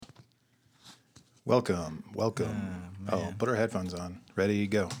Welcome, welcome. Oh, put our headphones on. Ready,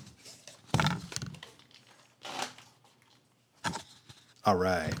 go. All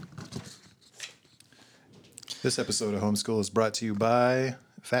right. This episode of Homeschool is brought to you by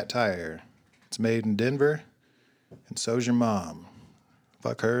Fat Tire. It's made in Denver, and so's your mom.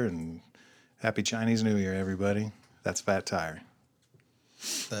 Fuck her, and happy Chinese New Year, everybody. That's Fat Tire.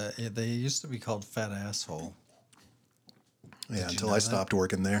 They used to be called Fat Asshole. Yeah, until I stopped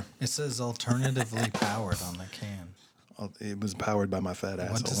working there. It says alternatively powered on the can. It was powered by my fat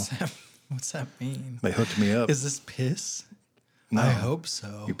asshole. What's that mean? They hooked me up. Is this piss? No. I hope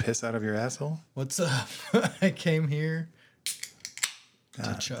so. You piss out of your asshole? What's up? I came here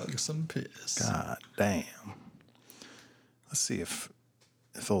to chug some piss. God damn. Let's see if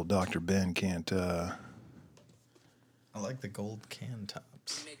old Dr. Ben can't... I like the gold can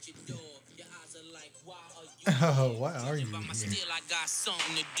tops. Oh, why are you here? Yeah, I got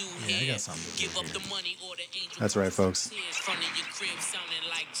something to do. That's right, folks.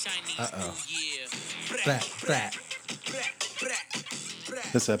 Uh-oh.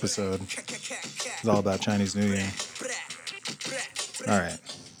 This episode is all about Chinese New Year. All right.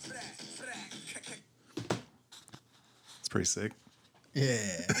 It's pretty sick.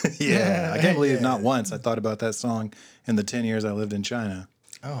 Yeah. Yeah. I can't believe not once I thought about that song in the 10 years I lived in China.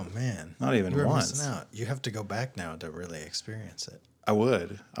 Oh, man. Not even You're once. missing out. You have to go back now to really experience it. I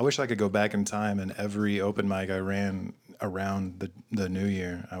would. I wish I could go back in time and every open mic I ran around the New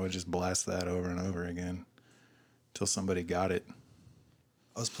Year, I would just blast that over and over again until somebody got it.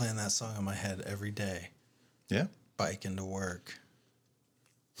 I was playing that song in my head every day. Yeah? Biking to work.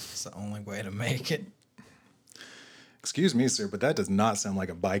 It's the only way to make it. Excuse me, sir, but that does not sound like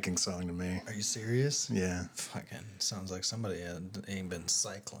a biking song to me. Are you serious? Yeah. Fucking sounds like somebody ain't been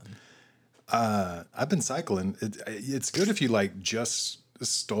cycling. I've been cycling. It's good if you like just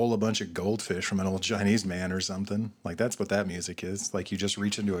stole a bunch of goldfish from an old Chinese man or something. Like that's what that music is. Like you just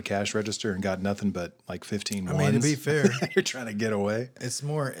reach into a cash register and got nothing but like 15 ones. I mean, to be fair, you're trying to get away. It's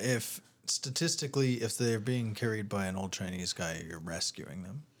more if statistically, if they're being carried by an old Chinese guy, you're rescuing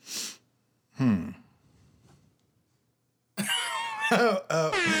them. I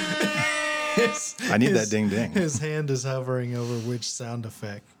need that ding ding. His hand is hovering over which sound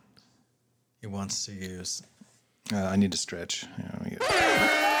effect he wants to use. I need to stretch. Oh,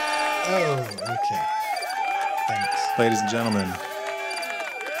 okay. Thanks. Ladies and gentlemen,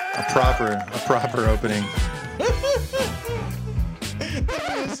 a proper opening.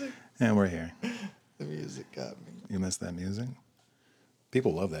 And we're here. The music got me. You missed that music?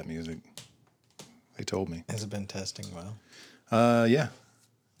 People love that music. They told me. Has it been testing well? Yeah.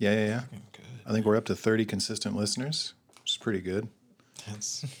 Yeah. Good. I think we're up to 30 consistent listeners, which is pretty good.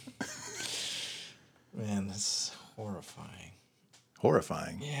 That's horrifying.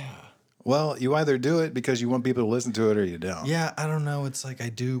 Horrifying. Yeah. Well, you either do it because you want people to listen to it or you don't. Yeah, I don't know. It's like I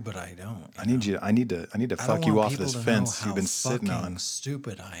do, but I don't. I need to fuck you off this fence you've been sitting on.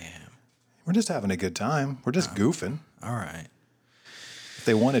 Stupid I am. We're just having a good time. We're just goofing. All right. If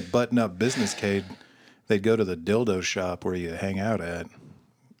they wanted button-up business cade, they'd go to the dildo shop where you hang out at.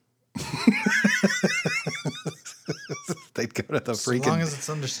 They'd go to the freaking... So long as it's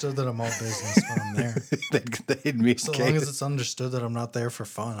understood that I'm all business when I'm there. they'd meet So long as it's understood that I'm not there for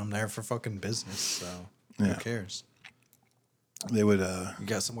fun. I'm there for fucking business, so who cares? They would... You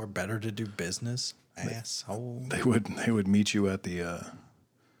got somewhere better to do business? Asshole. They would meet you at the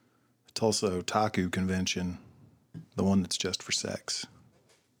Tulsa Otaku convention, the one that's just for sex.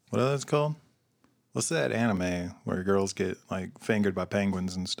 What is it called? What's that anime where girls get like fingered by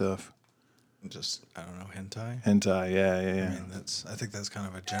penguins and stuff? Just, I don't know, hentai? Hentai, yeah. I mean, I think that's kind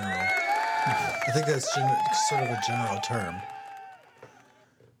of a general... I think that's sort of a general term.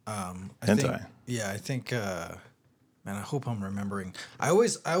 Hentai. I think... Man, I hope I'm remembering. I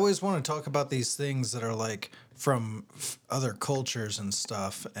always want to talk about these things that are like from other cultures and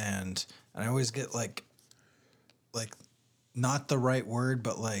stuff, and I always get like not the right word,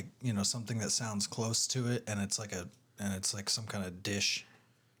 but like something that sounds close to it, and it's like some kind of dish.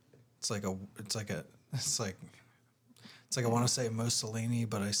 It's like I want to say Mussolini,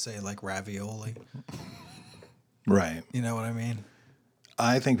 but I say like ravioli. Right. You know what I mean?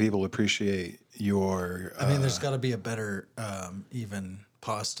 I think people appreciate your... I mean, there's got to be a better even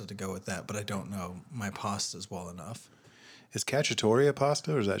pasta to go with that, but I don't know my pastas well enough. Is cacciatore a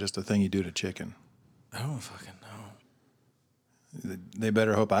pasta, or is that just a thing you do to chicken? I don't fucking know. They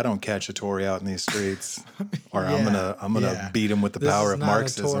better hope I don't cacciatore out in these streets, or I'm gonna beat them with the power of Marxism.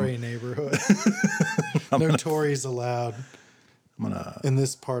 This is not a Tory neighborhood. No Tories allowed. I'm gonna in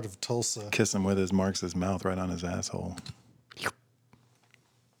this part of Tulsa. Kiss him with his Marxist mouth right on his asshole.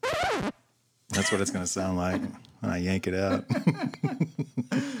 That's what it's going to sound like when I yank it out.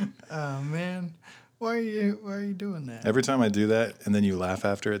 Oh man, why are you doing that? Every time I do that and then you laugh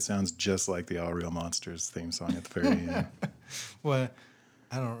after, it sounds just like the All Real Monsters theme song at the very end. What?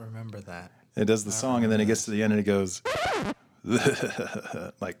 I don't remember that. It does the song and then it gets to the end and it goes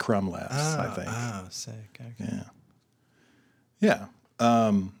like Crumb laughs, I think. Oh, sick. Okay. Yeah.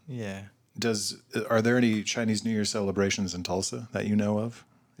 Yeah. Yeah. Are there any Chinese New Year celebrations in Tulsa that you know of?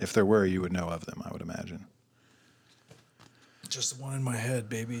 If there were, you would know of them, I would imagine. Just the one in my head,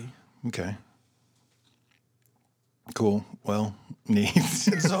 baby. Okay. Cool. Well, neat.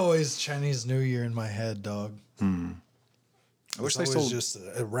 It's always Chinese New Year in my head, dog. I wish It's they always sold. just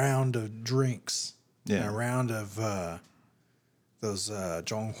a round of drinks. Yeah. And a round of those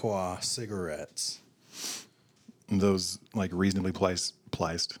Zhonghua cigarettes. Those like reasonably priced.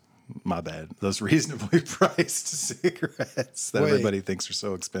 My bad. Those reasonably priced cigarettes that Wait. everybody thinks are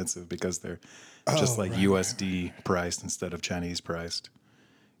so expensive because they're just like right, USD priced instead of Chinese priced.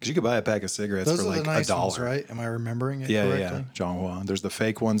 Because you could buy a pack of cigarettes Those for are like the nice $1. ones, right? Am I remembering it Yeah, correctly? yeah. Zhonghua. There's the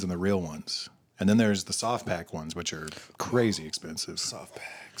fake ones and the real ones. And then there's the soft pack ones, which are crazy expensive. Soft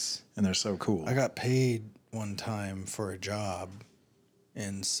packs. And they're so cool. I got paid one time for a job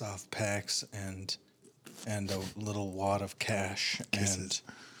in soft packs and a little wad of cash Kisses.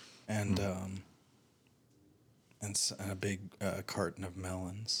 and a big carton of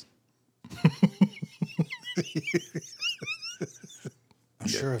melons. I'm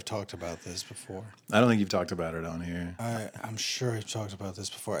sure I've talked about this before. I don't think you've talked about it on here. I'm sure I've talked about this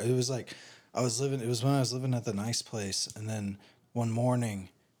before. It was like it was when I was living at the nice place, and then one morning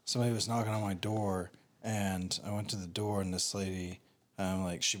somebody was knocking on my door, and I went to the door, and this lady,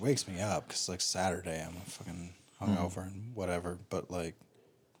 like, she wakes me up because like Saturday, I'm fucking hungover and whatever, but like,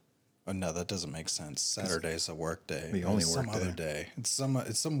 oh no, that doesn't make sense. Saturday's a work day. The only It's work some other day. It's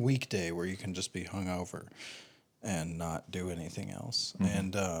some weekday where you can just be hungover and not do anything else.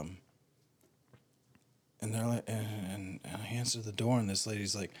 And they're like, and I answered the door, and this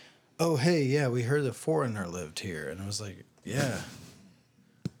lady's like, "Oh, hey, yeah, we heard the foreigner lived here," and I was like, "Yeah,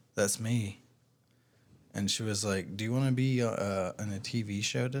 that's me." And she was like, "Do you want to be in a TV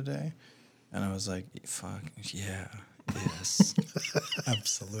show today?" And I was like, "Fuck yeah, yes,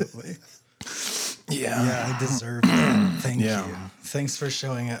 absolutely." Yeah, I deserve that. Thank Yeah. you. Thanks for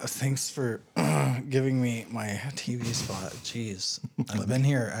showing up. Thanks for giving me my TV spot. Jeez. I've been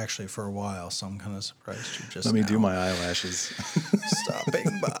here actually for a while, so I'm kind of surprised you just Let me now do my eyelashes.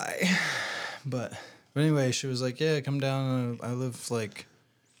 stopping by. But anyway, she was like, "Yeah, come down. I live like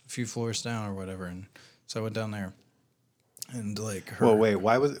a few floors down or whatever." And so I went down there. And like her. Well, wait,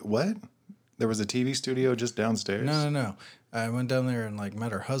 why was it? What? There was a TV studio just downstairs? No. I went down there and like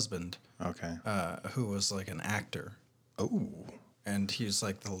met her husband, Okay. who was like an actor. Oh. And he was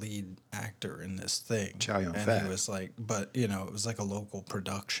like the lead actor in this thing. Chow Yun and Fat. he was like, but you know, it was like a local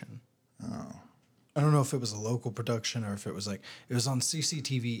production. Oh. I don't know if it was a local production or if it was like it was on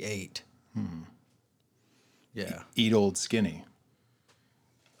CCTV 8. Yeah. Eat Old Skinny.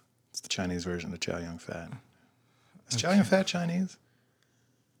 It's the Chinese version of Chow Yun Fat. Is Chow Yun Fat Chinese?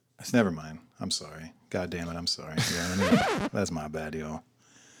 Never mind. I'm sorry. God damn it, I'm sorry. Yeah, that's my bad, y'all.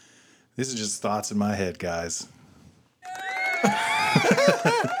 These are just thoughts in my head, guys.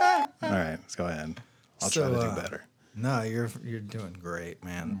 All right, let's go ahead. I'll try to do better. No, you're doing great,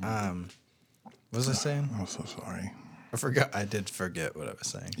 man. What was I saying? I'm so sorry. I forgot. I did forget what I was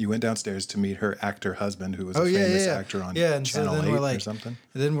saying. You went downstairs to meet her actor husband, who was a famous actor on and Channel so then 8 we're like, or something.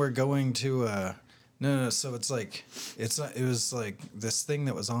 Then we're going to no. So it's like it was like this thing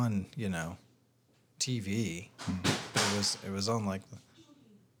that was on TV. But it was on like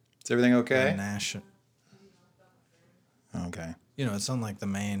Is everything the okay? national. Okay. It's on like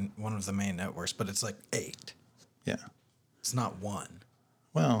one of the main networks, but it's like 8. Yeah. It's not 1.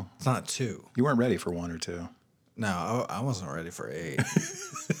 Well, It's not 2. you weren't ready for 1 or 2. No, I wasn't ready for 8.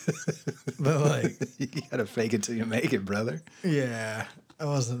 But like, You gotta fake it till you make it, brother. yeah, I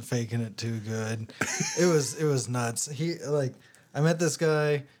wasn't faking it too good. It was nuts. I met this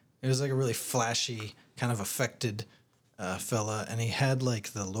guy. He was like a really flashy, kind of affected fella, and he had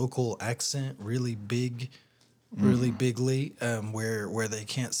like the local accent, really bigly, where they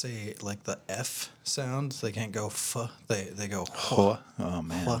can't say like the F sound. They can't go f. They go Huh. Oh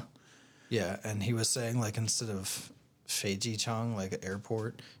man. huh. Yeah, and he was saying like instead of Feijichang, like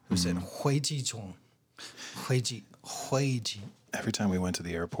airport, he was saying Huijichong. Huiji. Every time we went to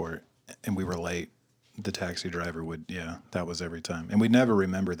the airport and we were late, the taxi driver would, that was every time. And we never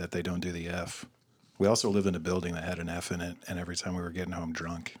remember that they don't do the F We also lived in a building that had an F in it, and every time we were getting home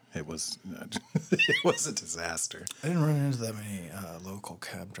drunk, it was it was a disaster. I didn't run into that many local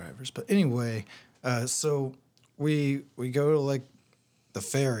cab drivers, but anyway, so we go to like the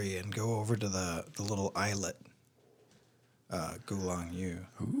ferry and go over to the little islet, Gulang Yu,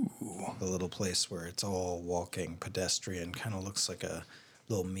 the little place where it's all walking, pedestrian, kind of looks like a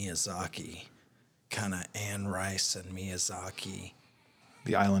little Miyazaki, kind of Anne Rice and Miyazaki.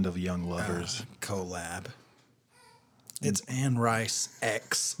 The island of young lovers. Collab. It's Anne Rice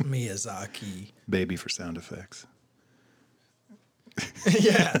X Miyazaki. Baby for sound effects.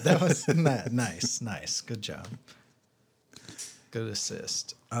 Yeah, that was nice. Good job. Good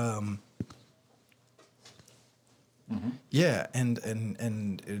assist. Yeah, and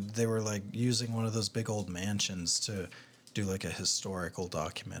they were like using one of those big old mansions to do like a historical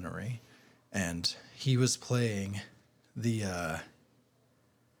documentary, and he was playing the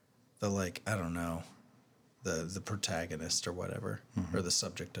like, I don't know, the protagonist or whatever, or the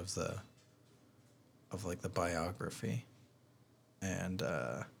subject of like the biography, and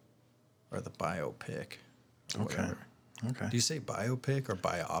or the biopic. Or Okay. whatever. Okay. Do you say biopic or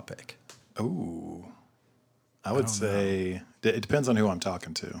biopic? Oh, I would say it depends on who I'm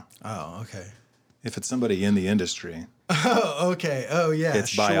talking to. Oh, okay. If it's somebody in the industry, Oh, okay. Oh, yeah. It's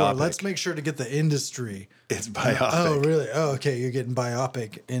sure. biopic. Let's make sure to get the industry. it's biopic. Oh, really? Oh, okay. You're getting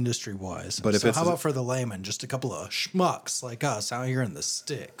biopic industry wise. But if so it's how about for the layman, just a couple of schmucks like us out here in the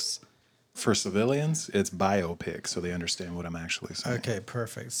sticks? For civilians, it's biopic, so they understand what I'm actually saying. Okay,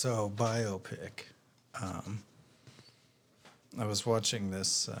 perfect. So biopic. I was watching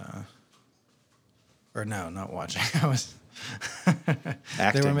this, or no, not watching. I was. They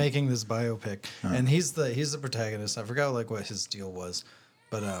Acting. were making this biopic, and he's the protagonist. I forgot like what his deal was,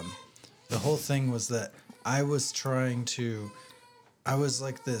 but the whole thing was that I was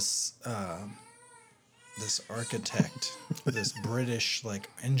like this this architect, this British like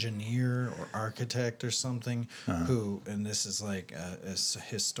engineer or architect or something who, and this is like a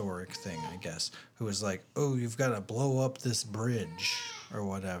historic thing, I guess, who was like, oh, you've got to blow up this bridge or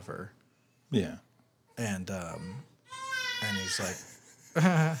whatever, Yeah. and he's like.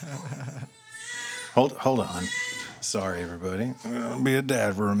 Hold on. Sorry, everybody. I'll be a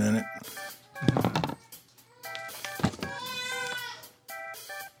dad for a minute.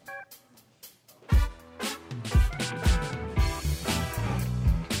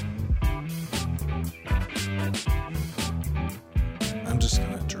 I'm just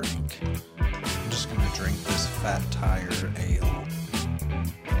gonna drink this Fat Tire ale.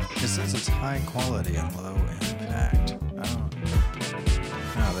 It says it's high quality and low impact.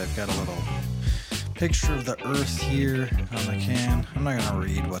 Oh, they've got a little picture of the Earth here on the can. I'm not gonna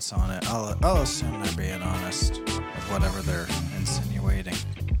read what's on it. I'll assume they're being honest with whatever they're insinuating.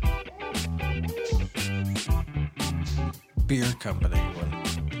 Beer company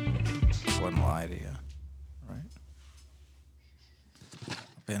wouldn't lie to you, right?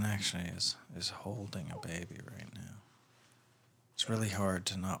 Ben actually is holding a baby right now. It's really hard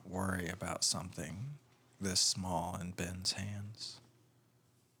to not worry about something this small in Ben's hands.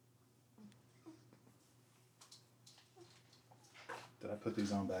 Did I put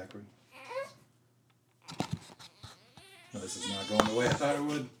these on backward? No, this is not going the way I thought it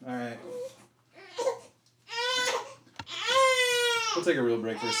would. All right. We'll take a real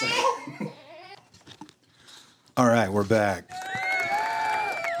break for a second. All right, we're back.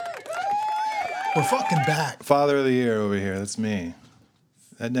 We're fucking back. Father of the year over here. That's me.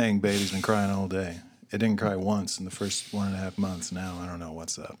 That dang baby's been crying all day. It didn't cry once in the first 1.5 months. Now I don't know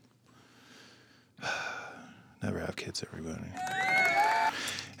what's up. Never have kids, everybody.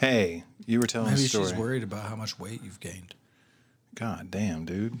 Hey, you were telling Maybe a story. she's worried about how much weight you've gained. God damn,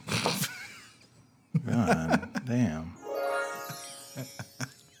 dude. God damn.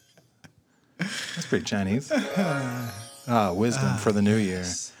 That's pretty Chinese. Wisdom for the new year.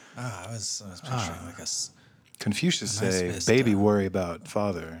 I was picturing like Confucius a nice say, vista. baby worry about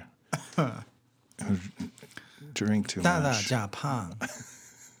father who drink too much. Japan.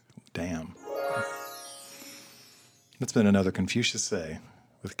 Damn. That's been another Confucius say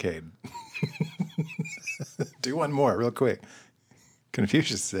with Cade. Do one more real quick.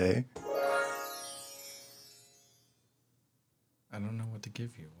 Confucius say. I don't know what to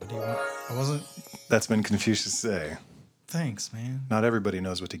give you. What do you want? I wasn't. That's been Confucius say. Thanks, man. Not everybody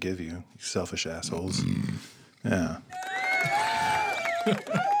knows what to give you, you selfish assholes. Yeah.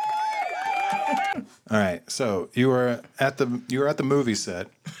 All right. So you were at the movie set,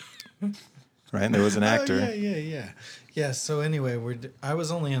 right? And there was an actor. Yeah. So anyway, I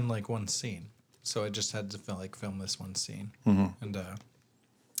was only in like one scene, so I just had to film this one scene, and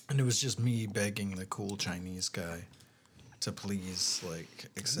And it was just me begging the cool Chinese guy to please, like,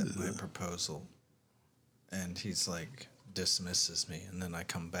 accept my proposal. And he's like, dismisses me. And then I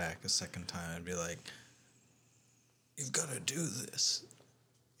come back a second time and be like, you've got to do this.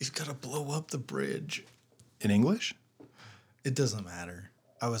 You've got to blow up the bridge. In English? It doesn't matter.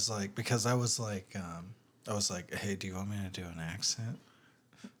 I was like, hey, do you want me to do an accent?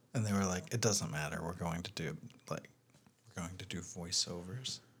 And they were like, it doesn't matter. We're going to do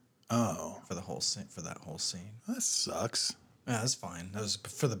voiceovers. Oh. For that whole scene. That sucks. Yeah, that's fine. That was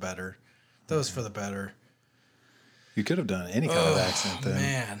for the better. That was for the better. You could have done any kind of accent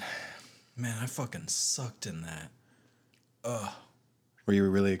then. Man, I fucking sucked in that. Were you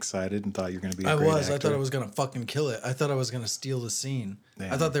really excited and thought you were going to be a great actor? I thought I was going to fucking kill it. I thought I was going to steal the scene.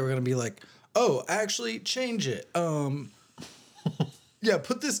 Damn. I thought they were going to be like, oh, actually, change it. Yeah,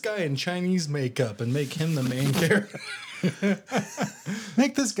 put this guy in Chinese makeup and make him the main character.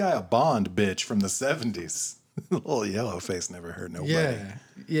 Make this guy a Bond bitch from the 70s. Little yellow face never hurt nobody.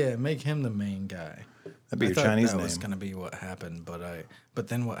 Yeah, make him the main guy. That'd be your Chinese name. That was going to be what happened, but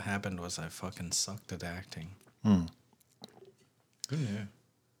then what happened was I fucking sucked at acting. Who knew?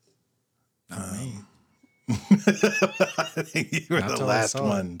 Not me. I think you were Not the till I last saw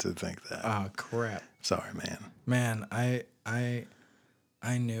one to think that. Oh, crap. Sorry, man. Man, I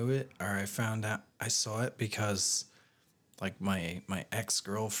knew it, or I found out, I saw it because, like, my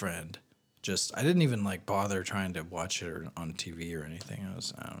ex-girlfriend I didn't even, like, bother trying to watch it on TV or anything. I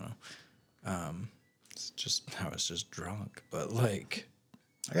don't know. I was just drunk. But, like...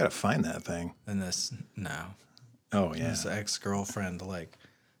 I gotta find that thing. And Oh, yeah. This ex-girlfriend, like,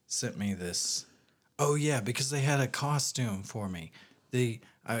 sent me this... Oh, yeah, because they had a costume for me. I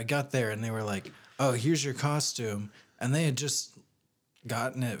got there, and they were like, oh, here's your costume. And they had just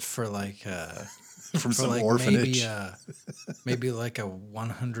gotten it for, like... From some orphanage. Maybe like a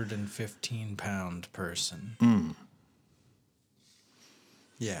 115-pound person.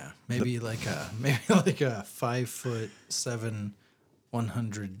 Yeah, maybe like a 5'7",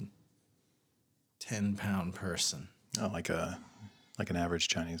 110-pound person. Oh, like an average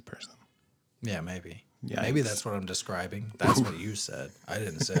Chinese person. Yeah, maybe. Yikes. Maybe that's what I'm describing. That's what you said. I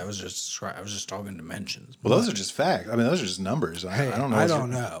didn't say. I was just talking dimensions. Well, those are just facts. I mean, those are just numbers. I don't know. I don't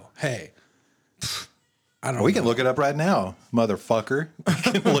know. Hey. We can look it up right now, motherfucker.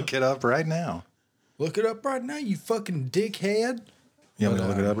 We can look it up right now. Look it up right now, you fucking dickhead. You want me to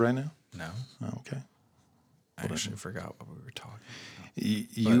look it up right now? No. Oh, okay. I actually forgot what we were talking about.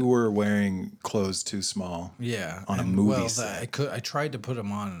 You were wearing clothes too small. Yeah. On a movie set. I tried to put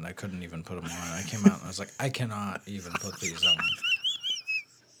them on, and I couldn't even put them on. I came out, and I was like, I cannot even put these on.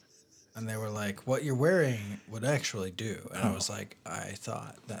 And they were like, what you're wearing would actually do. And I was like, I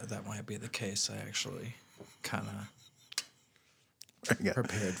thought that might be the case. I actually kind of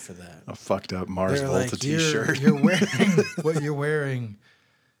prepared for that. A fucked up Mars Volta t-shirt. You're wearing what you're wearing.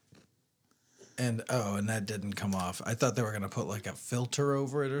 And that didn't come off. I thought they were going to put like a filter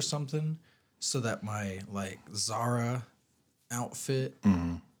over it or something so that my like Zara outfit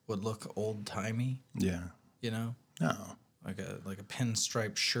would look old-timey. Yeah. You know? No. Like a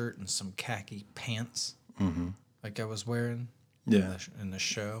pinstripe shirt and some khaki pants, like I was wearing, in the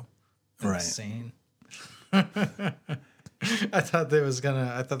show, in the scene. I thought they were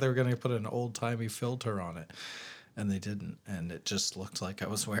gonna put an old timey filter on it, and they didn't, and it just looked like I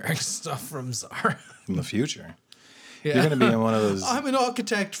was wearing stuff from Zara from the future. Yeah. You're gonna be in one of those. I'm an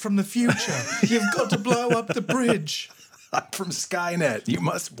architect from the future. You've got to blow up the bridge. I'm from Skynet. You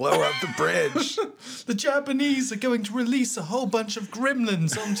must blow up the bridge. The Japanese are going to release a whole bunch of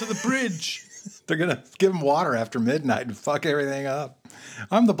gremlins onto the bridge. They're going to give them water after midnight and fuck everything up.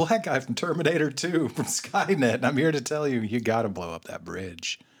 I'm the black guy from Terminator 2 from Skynet, and I'm here to tell you, you got to blow up that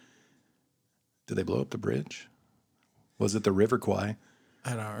bridge. Did they blow up the bridge? Was it the River Kwai?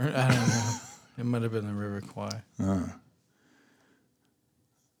 I don't know. It might have been the River Kwai. I'd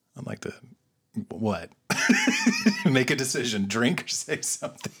like to... What? Make a decision. Drink or say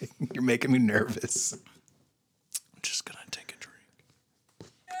something. You're making me nervous. I'm just going to take a drink.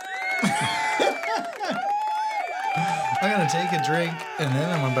 I'm going to take a drink, and then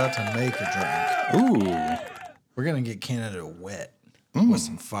I'm about to make a drink. Ooh. We're going to get Canada wet with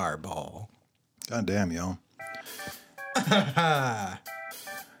some Fireball. God damn, y'all.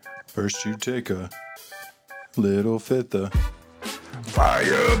 First you take a little fitha.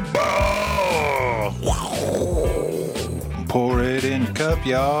 Fireball! Pour it in your cup,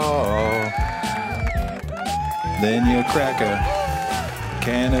 y'all. Then you crack a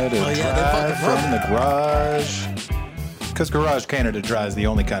Canada Dry from the garage. Because Garage Canada Dry is the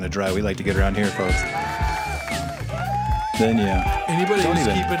only kind of dry we like to get around here, folks. Then yeah. Anybody Don't who's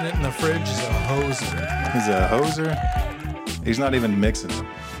even- keeping it in the fridge is a hoser. He's a hoser. He's not even mixing it.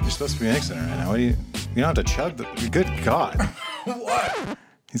 You're supposed to be mixing it right now. What do you don't have to chug the. Good God. What?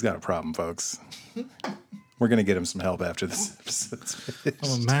 He's got a problem, folks. We're going to get him some help after this episode's finished.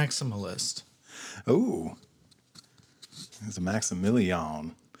 I'm a maximalist. Oh. He's a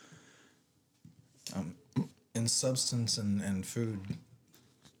Maximilian. In substance and food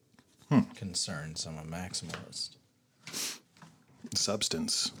concerns, I'm a maximalist.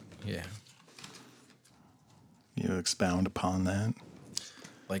 Substance. Yeah. You expound upon that.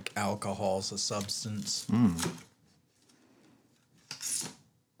 Like alcohol's a substance.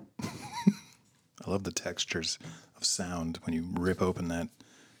 I love the textures of sound when you rip open that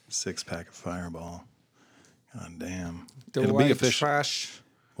 6-pack of Fireball. God damn. It'll be official. Trash.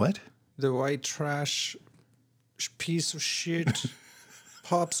 What? The white trash piece of shit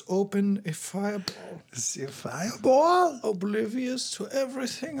pops open a fireball, Is it a Fireball? oblivious to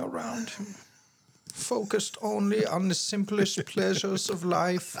everything around him, focused only on the simplest pleasures of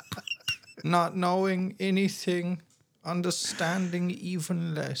life, not knowing anything, understanding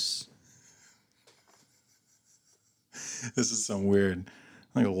even less. This is some weird,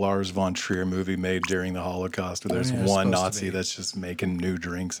 like a Lars von Trier movie made during the Holocaust where there's Yeah, it's one supposed to Nazi be. that's just making new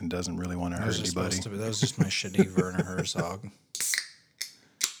drinks and doesn't really want to hurt anybody. That was just my shitty Werner Herzog.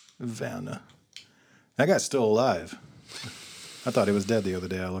 Vanna. That guy's still alive. I thought he was dead the other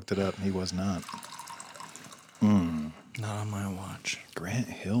day. I looked it up and he was not. Not on my watch. Grant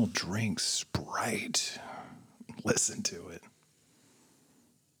Hill drinks Sprite. Listen to it.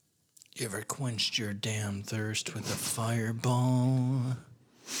 You ever quenched your damn thirst with a fireball?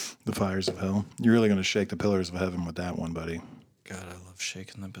 The fires of hell. You're really going to shake the pillars of heaven with that one, buddy. God, I love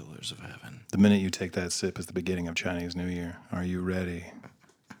shaking the pillars of heaven. The minute you take that sip is the beginning of Chinese New Year. Are you ready?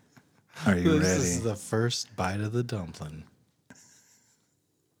 Are you This ready? is the first bite of the dumpling.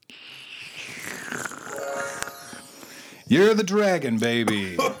 You're the dragon,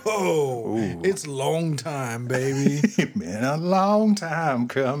 baby. Oh, it's long time, baby. Been a long time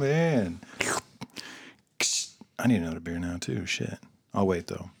coming. I need another beer now, too. Shit. I'll wait,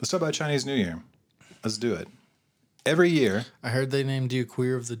 though. Let's talk about Chinese New Year. Let's do it. Every year. I heard they named you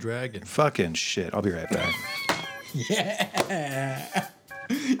Queer of the Dragon. Fucking shit. I'll be right back. Yeah.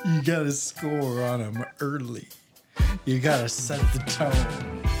 You got to score on them early. You got to set the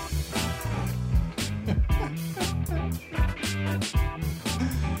tone.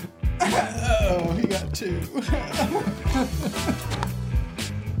 Oh, he got two.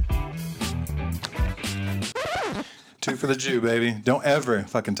 Two for the Jew, baby. Don't ever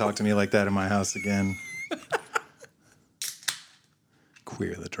fucking talk to me like that in my house again.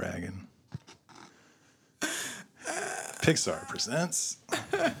 Queer the Dragon. Pixar presents.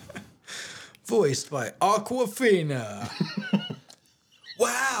 Voiced by Aquafina.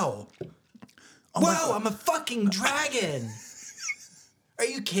 Wow. Wow, I'm a fucking dragon. Are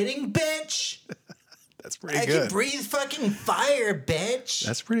you kidding, bitch? That's pretty I good. can breathe fucking fire, bitch.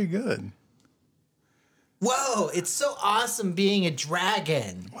 That's pretty good. Whoa, it's so awesome being a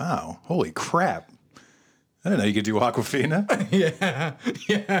dragon. Wow. Holy crap. I didn't know you could do Aquafina. Yeah.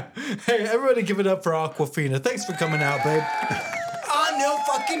 Hey, everybody give it up for Aquafina. Thanks for coming out, babe. Oh, no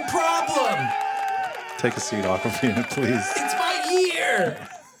fucking problem. Take a seat, Aquafina, please. It's my year.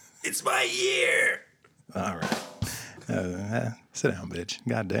 It's my year. All right. Sit down, bitch.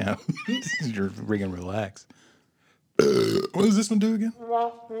 Goddamn. You're freaking relax. What does this one do again?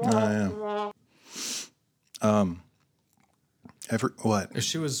 Oh, yeah. What? If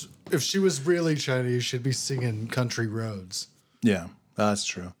she was really Chinese, she'd be singing Country Roads. Yeah, that's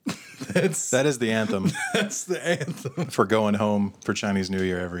true. That's That is the anthem the anthem. for going home for Chinese New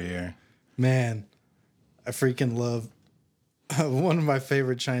Year every year. Man, I freaking love one of my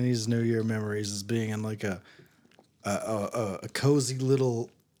favorite Chinese New Year memories is being in like a cozy little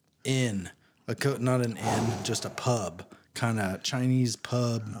inn, not an inn, just a pub, kind of Chinese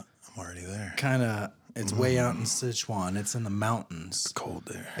pub. I'm already there. Kind of, it's way out in Sichuan. It's in the mountains. Cold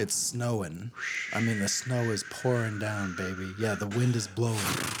there. It's snowing. I mean, the snow is pouring down, baby. Yeah, the wind is blowing.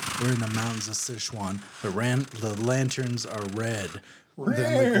 We're in the mountains of Sichuan. The lanterns are red.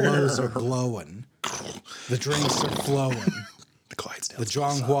 The glows are glowing. The drinks are flowing. The Clydesdales. The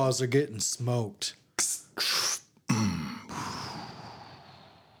Zhonghuas are getting smoked.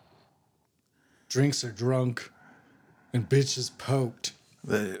 Drinks are drunk, and bitches poked.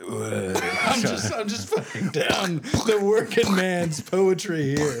 I'm just putting down the working man's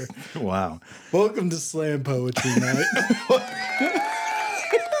poetry here. Wow. Welcome to Slam Poetry Night.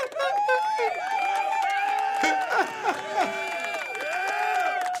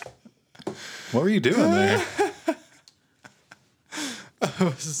 What were you doing there? I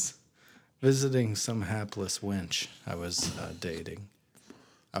was visiting some hapless wench I was dating.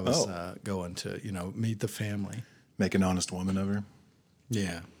 I was going to, meet the family. Make an honest woman of her.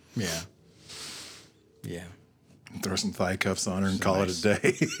 Yeah. Throw some thigh cuffs on her and call nice. it a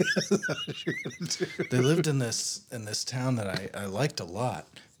day. They lived in this town that I liked a lot,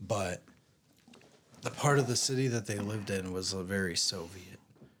 but the part of the city that they lived in was very Soviet.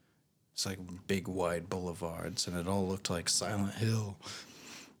 It's like big wide boulevards, and it all looked like Silent Hill.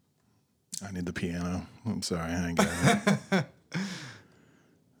 I need the piano. I'm sorry, I ain't got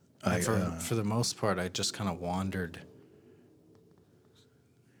it. For the most part, I just kind of wandered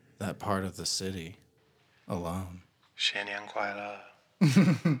that part of the city alone.新年快乐.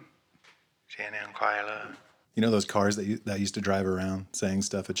新年快乐. You know those cars that used to drive around saying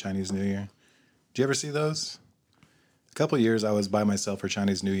stuff at Chinese New Year? Did you ever see those? A couple of years I was by myself for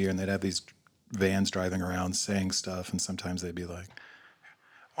Chinese New Year, and they'd have these vans driving around saying stuff, and sometimes they'd be like,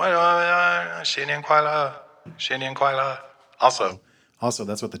 新年快乐, 新年快乐. Also,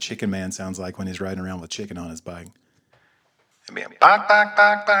 that's what the chicken man sounds like when he's riding around with chicken on his bike.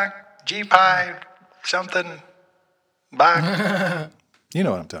 Back, G-pie, something, back. You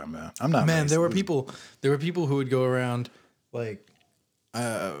know what I'm talking about. I'm not. Man, racist. there were people who would go around like,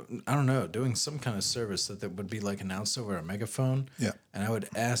 I don't know, doing some kind of service that would be like announced over a megaphone. Yeah. And I would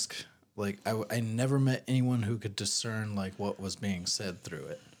ask, like, I never met anyone who could discern like what was being said through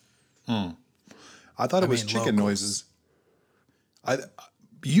it. I thought it was chicken noises.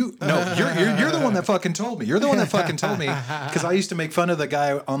 You're the one that fucking told me. You're the one that fucking told me, because I used to make fun of the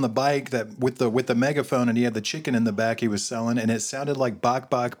guy on the bike that with the megaphone, and he had the chicken in the back he was selling, and it sounded like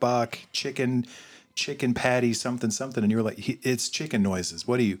bok chicken patty something, and you were like, it's chicken noises.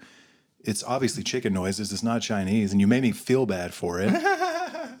 What do you? It's obviously chicken noises. It's not Chinese, and you made me feel bad for it.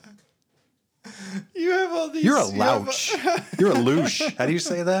 You have all these. You're a louch. You're a louche. How do you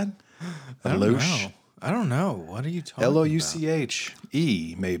say that? A louche. I don't know. What are you talking about?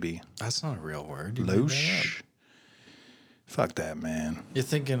 Louche, maybe. That's not a real word. You made that Louche. Fuck that, man. You're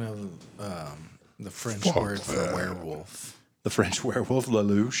thinking of the French word for werewolf. The French werewolf, La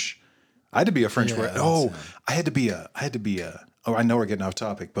Louche. I had to be a French werewolf. Oh, I had to be a. Oh, I know we're getting off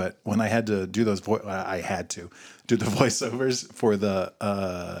topic, but when I had to do those, I had to do the voiceovers for the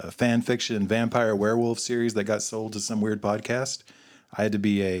fan fiction vampire werewolf series that got sold to some weird podcast. I had to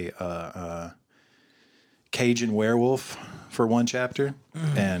be a Cajun werewolf for one chapter,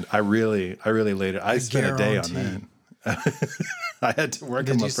 and I really laid it. I spent a day on that. I had to work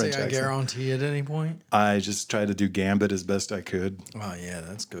on my French accent. Did you say I guarantee at any point? I just tried to do Gambit as best I could. Oh yeah,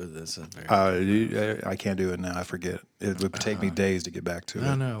 that's good. That's a very. I can't do it now. I forget. It would take me days to get back to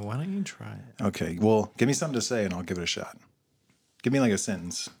it. No. Why don't you try it? Okay. Well, give me something to say, and I'll give it a shot. Give me like a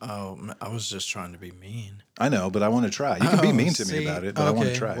sentence. Oh, I was just trying to be mean. I know, but I want to try. You can be mean to me about it, but I want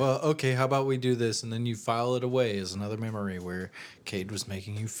to try. Well, okay, how about we do this, and then you file it away as another memory where Cade was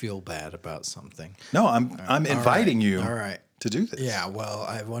making you feel bad about something. No, I'm inviting you to do this. Yeah, well,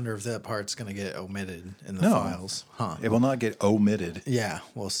 I wonder if that part's going to get omitted in the files. Huh. It will not get omitted. Yeah,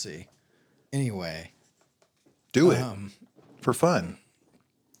 we'll see. Anyway. Do it. For fun.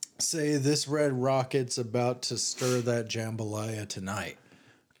 Say this red rocket's about to stir that jambalaya tonight.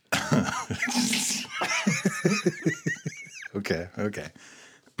 Okay.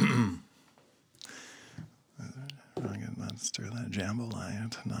 I'm gonna stir that jambalaya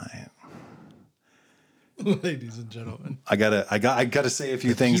tonight. Ladies and gentlemen, I gotta say a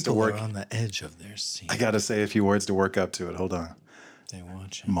few things to work. Are on the edge of their seat. I gotta say a few words to work up to it. Hold on. They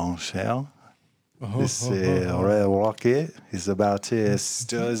want you. Mon cher, this red rocket is about to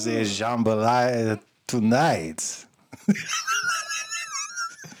stir the jambalaya tonight.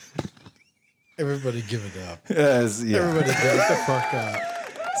 Everybody give it up. Yes, yeah. Everybody give it the fuck up.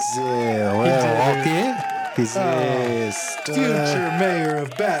 The red rocket is future mayor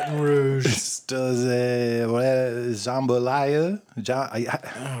of Baton Rouge. Stir the jambalaya.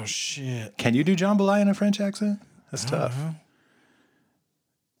 Oh, shit. Can you do jambalaya in a French accent? That's tough.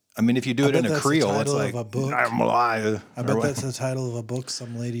 I mean, if you do it in a Creole, it's like jambalaya. I bet that's the title of a book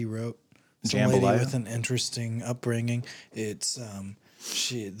some lady wrote. Some lady with an interesting upbringing. It's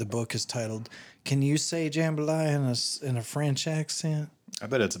the book is titled "Can You Say Jambalaya in a French Accent?" I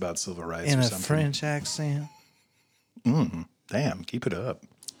bet it's about civil rights in or a something. French accent. Damn, keep it up.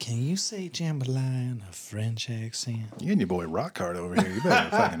 Can you say jambalaya in a French accent? You and your boy Rock Hard over here. You better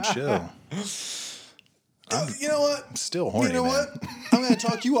fucking chill. You know what? I'm still horny. You know man. what? I'm gonna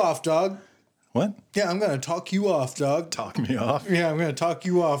talk you off, dog. What? Yeah, I'm gonna talk you off, dog. Talk me off? Yeah, I'm gonna talk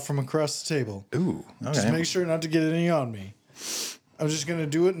you off from across the table. Ooh, okay. Just make sure not to get any on me. I'm just gonna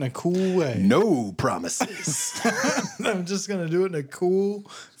do it in a cool way. No promises. I'm just gonna do it in a cool,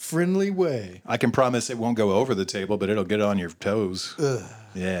 friendly way. I can promise it won't go over the table, but it'll get on your toes. Ugh.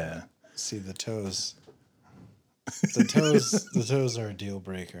 Yeah. See the toes. The toes are a deal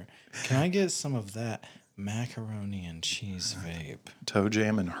breaker. Can I get some of that macaroni and cheese vape? Toe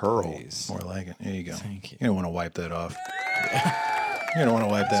jam and hurl. Please. More like it. There you go. Thank you. You don't want to wipe that off. You don't want to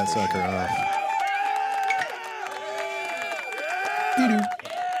wipe that sucker off.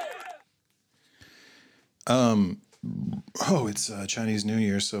 Oh, it's Chinese New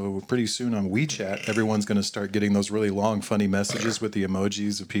Year, so pretty soon on WeChat, everyone's going to start getting those really long, funny messages with the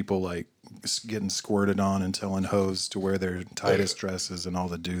emojis of people like getting squirted on and telling hoes to wear their tightest dresses and all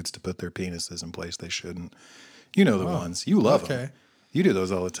the dudes to put their penises in place they shouldn't. You know the ones. You love them. You do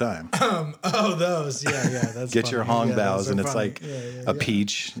those all the time. Those. Yeah, that's Get funny. your hong Yeah, baos, those are and it's funny. like a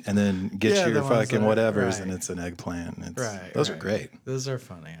peach, and then get Yeah, your the ones fucking that are- whatevers, right. and it's an eggplant. It's, Right. those are great. Those are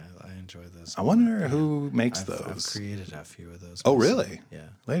funny. I enjoy those. I wonder who makes I've those. created a few of those. Oh, myself. really? Yeah.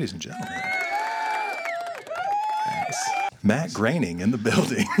 Ladies and gentlemen, Thanks. Matt Groening in the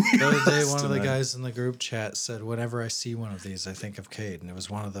building. The other day, one of the Tonight. guys in the group chat said, "Whenever I see one of these, I think of Cade," and it was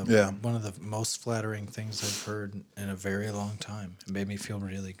one of the most flattering things I've heard in a very long time. It made me feel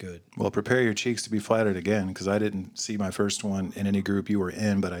really good. Well, prepare your cheeks to be flattered again, because I didn't see my first one in any group you were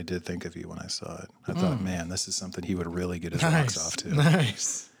in, but I did think of you when I saw it. I thought, man, this is something he would really get his rocks off to.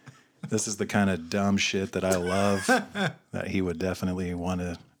 Nice. This is the kind of dumb shit that I love that he would definitely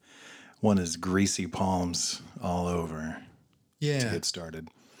want his greasy palms all over to Yeah. get started.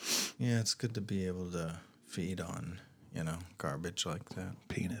 Yeah, it's good to be able to feed on, garbage like that.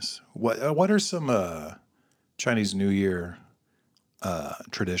 Penis. What are some Chinese New Year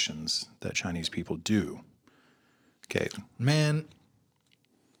traditions that Chinese people do? Okay. Man,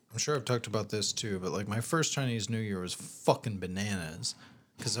 I'm sure I've talked about this too, but like my first Chinese New Year was fucking bananas.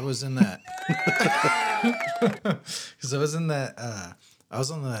 Because I was in that. I was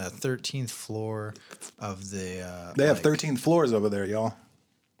on the 13th floor of the. They have 13 floors over there, y'all.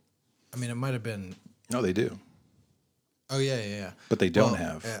 I mean, it might have been. No, they do. Oh yeah. But they don't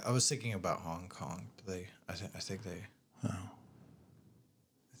have. I was thinking about Hong Kong. They, I think they. Oh.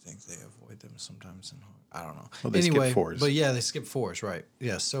 I think they avoid them sometimes in Hong. I don't know. Well, they skip fours. But yeah, they skip fours, right?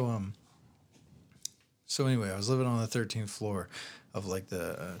 Yeah. So anyway, I was living on the 13th floor of like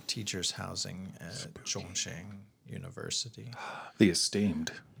the teachers' housing at Zhongsheng University. The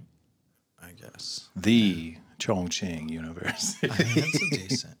esteemed. I guess. The Chongqing University. I mean, that's a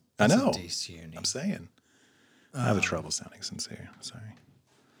decent. I That's know. A decent uni. I'm saying. I have a trouble sounding sincere. Sorry.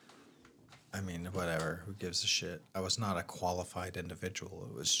 I mean, whatever. Who gives a shit? I was not a qualified individual.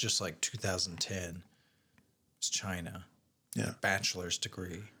 It was just like 2010. It was China. Yeah. Bachelor's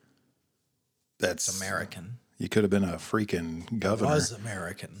degree. That's It's American. You could have been a freaking governor. I was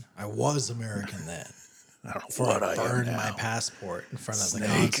American then. I don't know Before what I I am burned now. my passport in front of the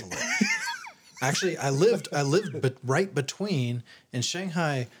Snake. consulate. Actually, I lived right between in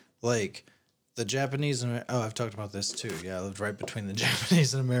Shanghai, like the Japanese and I've talked about this too. Yeah, I lived right between the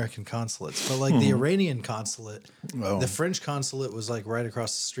Japanese and American consulates. But like the Iranian consulate, the French consulate was like right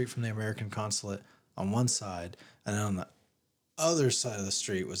across the street from the American consulate on one side, and then on the other side of the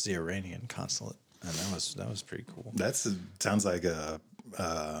street was the Iranian consulate, and that was pretty cool. Sounds like a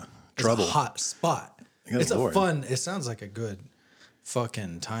Trouble. It's a hot spot. Good It's Lord. a fun. It sounds like a good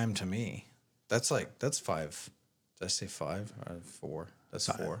fucking time to me. That's 5. Did I say 5 or 4? That's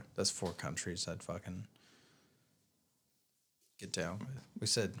 4. That's 4 countries I'd fucking get down with. We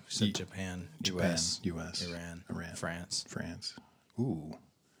said Japan, US, Iran, France. Ooh.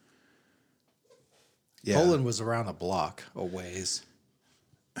 Yeah. Poland was around a block a ways.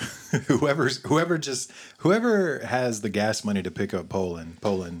 Whoever has the gas money to pick up Poland,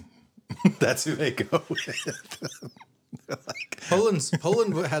 that's who they go with.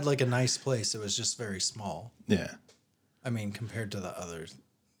 Poland had like a nice place. It was just very small. Yeah. I mean, compared to the others,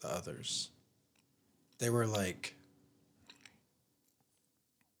 they were like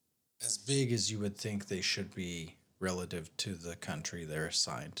as big as you would think they should be relative to the country they're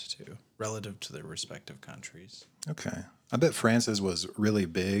assigned to, relative to their respective countries. Okay. I bet France's was really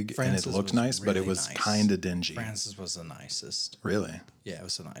big France's and it looked was nice, but it really was nice. kind of dingy. France's was the nicest. Really? Yeah, it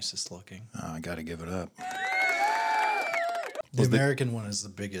was the nicest looking. Oh, I got to give it up. The American one is the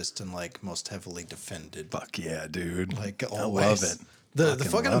biggest and like most heavily defended. Fuck yeah, dude. Like I always. love it. The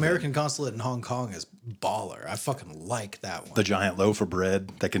Fucking fucking love American consulate in Hong Kong is baller. I fucking like that one. The giant loaf of bread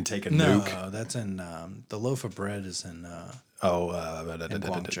that can take a No, nuke. that's in the loaf of bread is in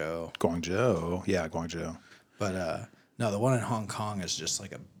Guangzhou. Guangzhou. Yeah, Guangzhou. But no, the one in Hong Kong is just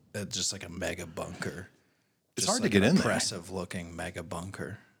like a mega bunker. It's hard to get in there. Impressive looking mega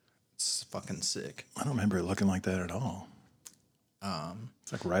bunker. It's fucking sick. I don't remember it looking like that at all.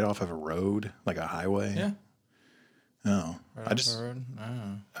 It's like right off of a road, like a highway. Yeah. Oh, Right I off just the road? I don't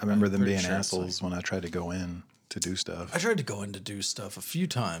know. I remember them pretty being sure it's assholes when I tried to go in to do stuff. I tried to go in to do stuff a few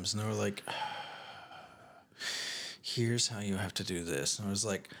times, and they were like, "Here's how you have to do this," and I was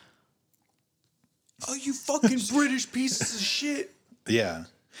like, "Oh, you fucking British pieces of shit!" Yeah.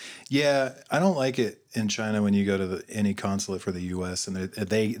 Yeah, I don't like it in China when you go to any consulate for the U.S. and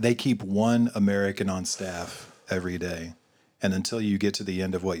they keep one American on staff every day, and until you get to the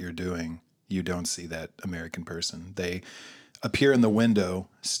end of what you're doing, you don't see that American person. They appear in the window,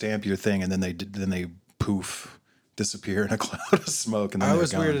 stamp your thing, and then they poof, disappear in a cloud of smoke. And then I they're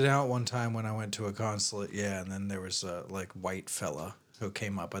was gone. weirded out one time when I went to a consulate, yeah, and then there was a like white fella who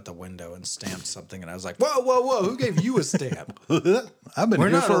came up at the window and stamped something, and I was like, "Whoa, whoa, whoa! Who gave you a stamp? I've been We're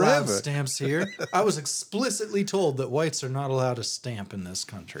here not allowed forever. stamps here." I was explicitly told that whites are not allowed to stamp in this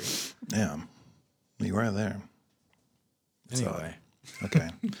country. Yeah, you were there. Anyway, Okay.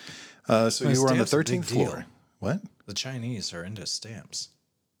 So My you were on the stamp's a big 13th floor. deal. What? the Chinese are into stamps.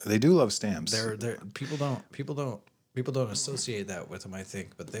 They do love stamps. They're people don't associate that with them, I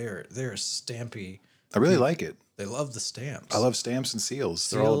think, but they're stampy. I really like it. They love the stamps. I love stamps and seals.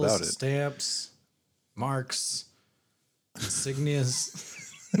 They're all about it. Stamps, marks, insignias.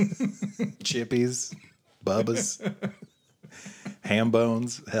 Chippies, Bubbas, ham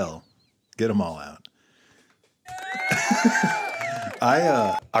bones. Hell, get them all out.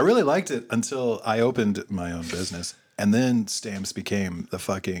 I really liked it until I opened my own business, and then stamps became the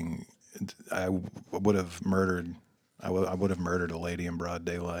fucking. I would have murdered. I would have murdered a lady in broad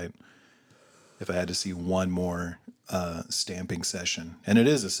daylight if I had to see one more stamping session. And it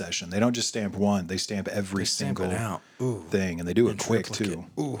is a session. They don't just stamp one; they stamp every Stamp single it out. Ooh. thing, and they do it quick Triplicate.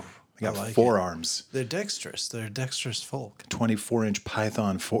 too. Ooh. They got I like forearms. They're dexterous. They're dexterous folk. 24-inch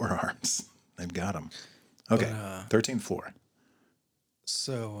python forearms. They've got them. Okay, 13th floor.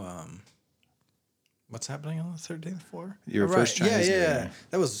 So, what's happening on the 13th floor? Your Oh, first right. Chinese New Yeah. Year.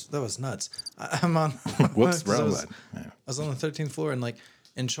 That was nuts. I'm on. Whoops, 'cause wrong I one. Yeah. was on the 13th floor, and like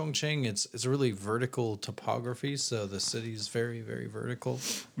in Chongqing, it's a really vertical topography, so the city's very, very vertical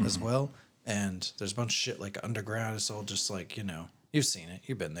as well. And there's a bunch of shit like underground. It's all just like, you've seen it.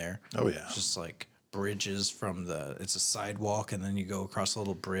 You've been there. Oh, yeah. It's just like bridges it's a sidewalk, and then you go across a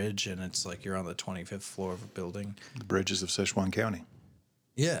little bridge, and it's like you're on the 25th floor of a building. The bridges of Sichuan County.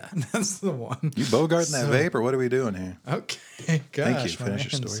 Yeah, that's the one. You bogarting that vape, or what are we doing here? Okay, gosh, Thank you. my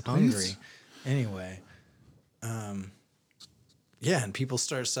Finish your man's story, hungry. please. Anyway, yeah, and people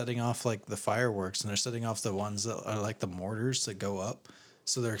start setting off like the fireworks, and they're setting off the ones that are like the mortars that go up,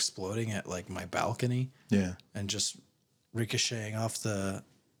 so they're exploding at like my balcony. Yeah. And just ricocheting off the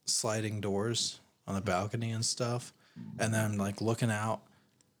sliding doors on the balcony and stuff, and then I'm like looking out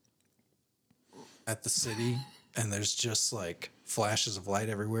at the city, and there's just like flashes of light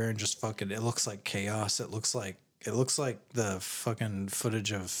everywhere, and just fucking, it looks like chaos. It looks like the fucking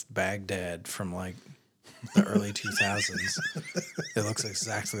footage of Baghdad from like the early 2000s. It looks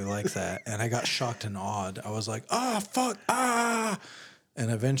exactly like that, and I got shocked and awed. I was like, fuck, and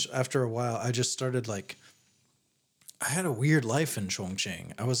eventually, after a while, I just started like, I had a weird life in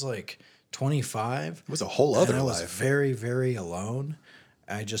Chongqing. I was like 25. It was a whole other and I was life. very, very alone.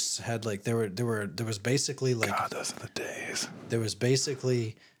 I just had like there was basically like God, those are the days. there was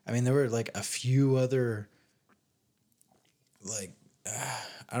basically, I mean, there were like a few other like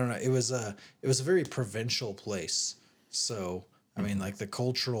I don't know. It was a very provincial place. So I mean, like the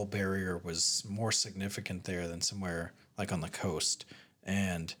cultural barrier was more significant there than somewhere like on the coast,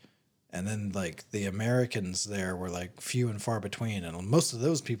 and then like the Americans there were like few and far between, and most of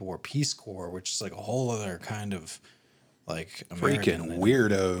those people were Peace Corps, which is like a whole other kind of like American Freaking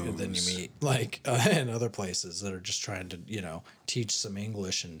weirdos. than you meet like in other places that are just trying to teach some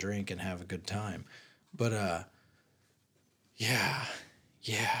English and drink and have a good time. But yeah.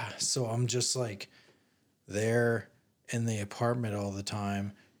 So I'm just like there in the apartment all the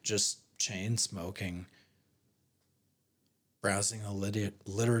time, just chain smoking, browsing the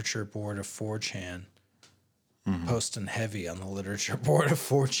literature board of 4chan, posting heavy on the literature board of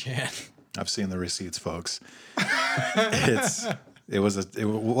 4chan. I've seen the receipts, folks.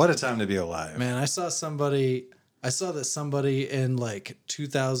 What a time to be alive. Man, I saw that somebody in like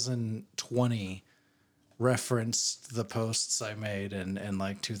 2020 referenced the posts I made in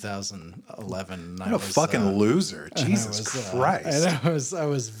like 2011. What a fucking loser. Jesus Christ. And I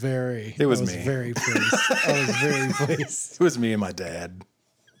was very It was I was me. very pleased. I was very pleased. It was me and my dad.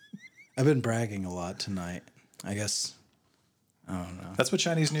 I've been bragging a lot tonight. I guess I don't know. That's what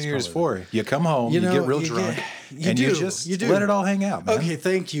Chinese New Year is for. You come home, you get real drunk, and you just do. let it all hang out, man. Okay,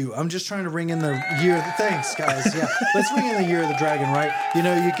 thank you. I'm just trying to ring in the year. Thanks, guys. Yeah, let's ring in the year of the dragon, right? You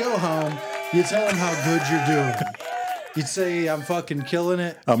know, you go home, you tell them how good you're doing. You'd say, I'm fucking killing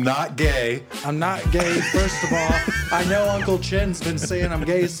it. I'm not gay. I'm not gay, first of all. I know Uncle Chen's been saying I'm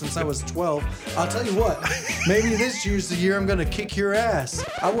gay since I was 12. I'll tell you what, maybe this year's the year I'm going to kick your ass.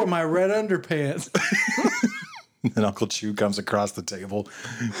 I wore my red underpants. And Uncle Chew comes across the table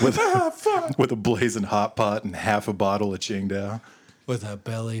with, with a blazing hot pot and half a bottle of Qingdao. With a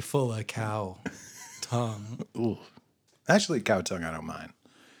belly full of cow tongue. Ooh. Actually, cow tongue I don't mind.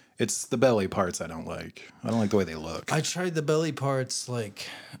 It's the belly parts I don't like. I don't like the way they look. I tried the belly parts like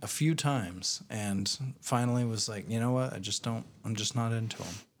a few times and finally was like, you know what? I'm just not into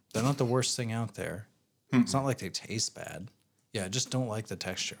them. They're not the worst thing out there. It's not like they taste bad. Yeah, I just don't like the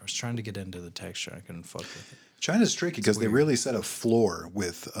texture. I was trying to get into the texture. I couldn't fuck with it. China's tricky because they really set a floor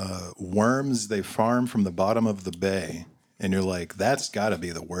with worms they farm from the bottom of the bay. And you're like, that's got to be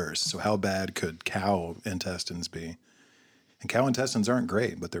the worst. So how bad could cow intestines be? And cow intestines aren't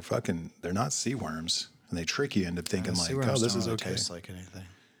great, but they're not sea worms. And they trick you into thinking like, oh, this is okay. Taste like anything.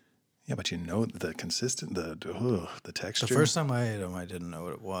 Yeah, but you know the texture. The first time I ate them, I didn't know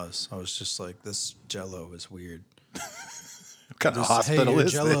what it was. I was just like, this Jello is weird. What kind of hospital hey, your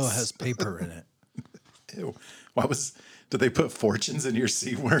is Jello this? has paper in it. Ew. Did they put fortunes in your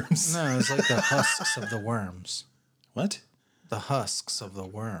sea worms? No, it's like the husks of the worms. What? The husks of the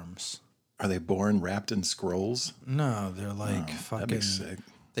worms. Are they born wrapped in scrolls? No, they're like That'd be sick.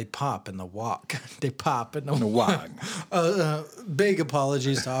 They pop in the wok. They pop in the wok. Big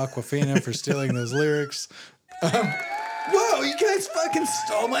apologies to Aquafina for stealing those lyrics. Whoa, you guys fucking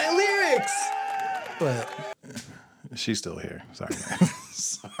stole my lyrics! But she's still here. Sorry.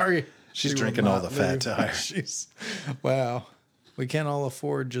 Sorry. She's drinking all the fat tire. Wow. We can't all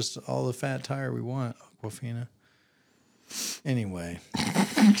afford just all the fat tire we want, Aquafina. Anyway.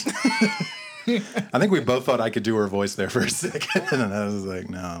 I think we both thought I could do her voice there for a second. And I was like,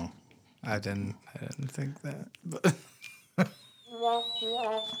 no. I didn't think that. But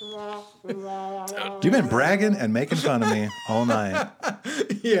you've been bragging and making fun of me all night.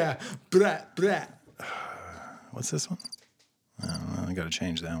 Yeah. Brat, brat. What's this one? Oh, I got to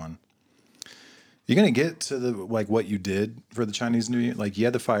change that one. You gonna get to the what you did for the Chinese New Year? Like you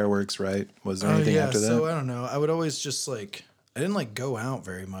had the fireworks, right? Was there anything after that? So I don't know. I would always just I didn't go out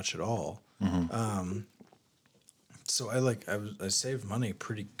very much at all. Mm-hmm. So I saved money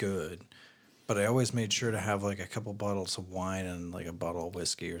pretty good, but I always made sure to have a couple bottles of wine and a bottle of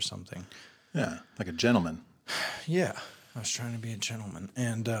whiskey or something. Yeah, like a gentleman. Yeah, I was trying to be a gentleman,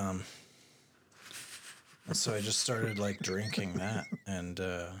 and so I just started drinking that, and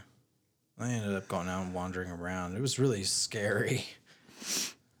I ended up going out and wandering around. It was really scary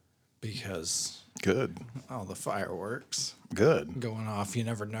because all the fireworks going off. You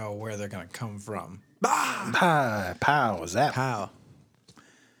never know where they're gonna come from. Bah! Pow! Is that Pow?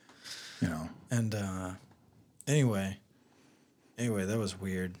 You know. And anyway, that was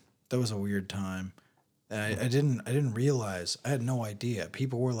weird. That was a weird time. And I didn't realize. I had no idea.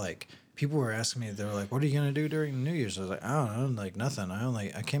 People were asking me. They were like, "What are you gonna do during New Year's?" I was like, "I don't know, nothing.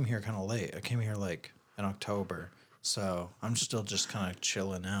 I came here kind of late. I came here in October, so I'm still just kind of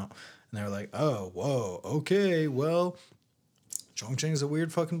chilling out." And they were like, "Oh, whoa, okay, well, Chongqing's a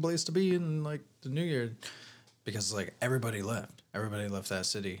weird fucking place to be in the New Year, because everybody left. Everybody left that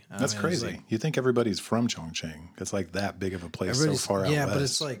city. That's crazy. You think everybody's from Chongqing? It's that big of a place so far out west. Yeah, but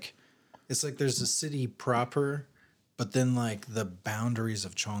it's there's a city proper. But then, the boundaries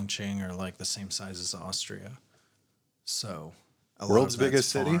of Chongqing are the same size as Austria. So, world's biggest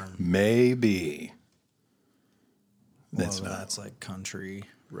city, maybe. That's country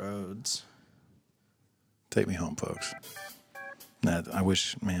roads. Take me home, folks. I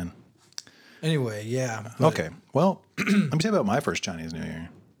wish, man. Anyway, yeah. Okay, well, let me tell you about my first Chinese New Year.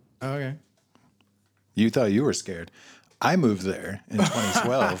 Okay. You thought you were scared. I moved there in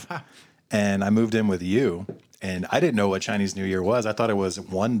 2012, and I moved in with you. And I didn't know what Chinese New Year was. I thought it was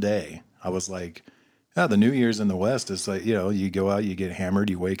one day. I was like, the New Year's in the West is you go out, you get hammered,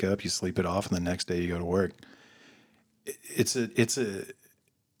 you wake up, you sleep it off, and the next day you go to work. It's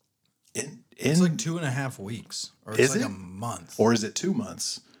 2.5 weeks. Or it's a month. Or is it 2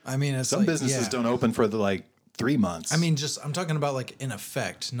 months? I mean, it's some businesses don't open for 3 months. I mean, I'm talking about in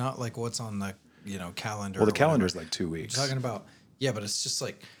effect, not what's on the calendar. Well, the calendar's 2 weeks. I'm talking about, but it's just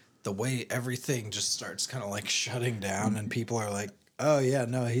the way everything just starts kind of shutting down, and people are like, "Oh yeah,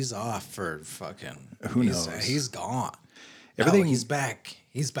 no, he's off for fucking. Who knows? He's gone. Everything. He's back.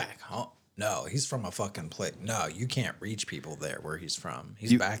 He's back home. No, he's from a fucking place. No, you can't reach people there where he's from.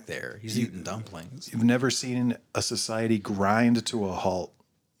 He's You- back there. He's eating dumplings. You've never seen a society grind to a halt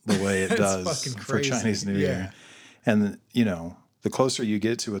the way it It's does fucking for crazy. Chinese New Yeah. Year. And, you know, the closer you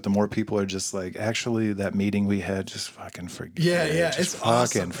get to it, the more people are just like, actually, that meeting we had, just fucking forget Yeah, it. yeah, Just it's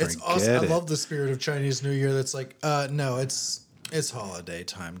awesome. fucking It's forget awesome. I it. love the spirit of Chinese New Year. That's like, no, it's holiday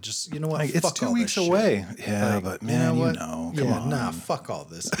time. Just, you know what? Like, it's Fuck 2 all weeks this shit. away. Yeah, Like, but man, what? come Yeah, on. nah, fuck all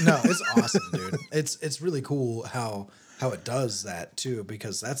this. No, it's awesome, dude. It's really cool how it does that too,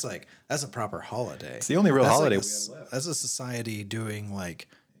 because that's a proper holiday. It's the only real holiday like we have left. That's a society doing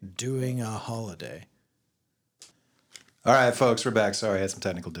a holiday. All right, folks, we're back. Sorry, I had some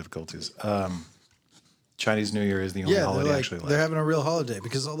technical difficulties. Chinese New Year is the only holiday actually left. They're having a real holiday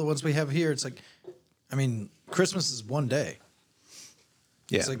because all the ones we have here, it's like, I mean, Christmas is one day.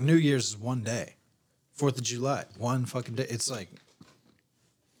 Yeah. It's like New Year's is one day. 4th of July, one fucking day. It's like,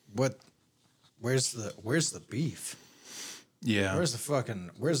 what? Where's the beef? Yeah. Where's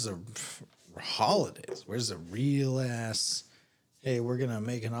the holidays? Where's the real ass? Hey, we're gonna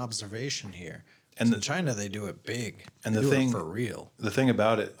make an observation here. And in China, they do it big. And they the do thing it for real. The thing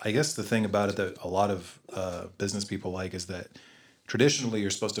about it, I guess, the thing about it that a lot of business people like is that traditionally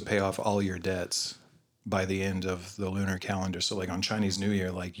you're supposed to pay off all your debts by the end of the lunar calendar. So, like on Chinese New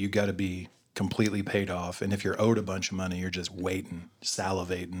Year, like you got to be completely paid off, and if you're owed a bunch of money, you're just waiting,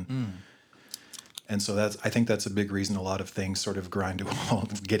 salivating. And so I think that's a big reason a lot of things sort of grind to a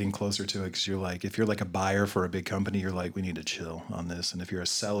halt, getting closer to it. Because you're like, if you're like a buyer for a big company, you're like, we need to chill on this. And if you're a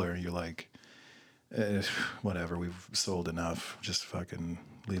seller, you're like, whatever, we've sold enough. Just fucking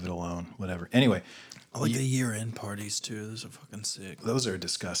leave it alone. Whatever. Anyway, I like the year-end parties too. Those are fucking sick. those are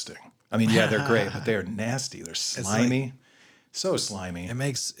disgusting. I mean, yeah, they're great, but they're nasty. They're slimy. So slimy. It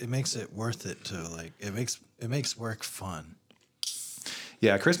makes it worth it to like. It makes work fun.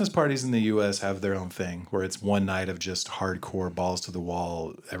 Yeah, Christmas parties in the U.S. have their own thing where it's one night of just hardcore balls to the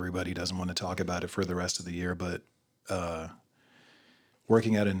wall. Everybody doesn't want to talk about it for the rest of the year. But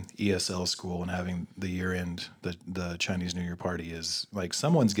working at an ESL school and having the year end, the Chinese New Year party is like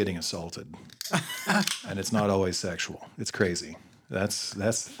someone's getting assaulted. And it's not always sexual. It's crazy. That's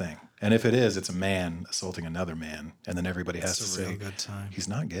the thing. And if it is, it's a man assaulting another man. And then everybody has to say, real good time. He's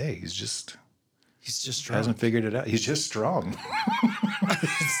not gay. He's just strong. hasn't figured it out. He's just strong.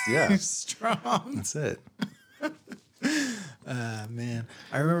 Yeah. He's strong. That's it. Man,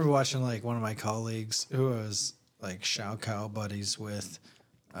 I remember watching like one of my colleagues who I was like Shao Kao buddies with.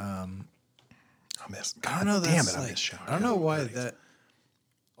 I miss. I don't know. Damn That's it! I like, miss Shao I don't know Kahn why buddies. that.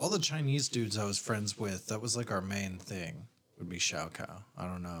 All the Chinese dudes I was friends with, that was like our main thing. Would be Shao Kao. I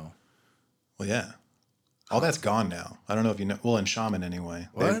don't know. Well, yeah. All that's gone now. I don't know if you know. Well, in Shaman anyway.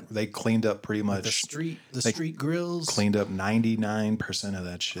 What? They cleaned up pretty much. The street grills. Cleaned up 99% of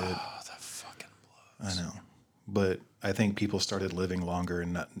that shit. Oh, that fucking blows. I know. But I think people started living longer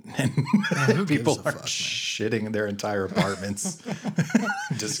and not. who People gives a are fuck, man? shitting in their entire apartments.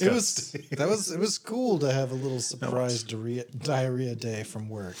 Disgusting. It was cool to have a little surprise diarrhea day from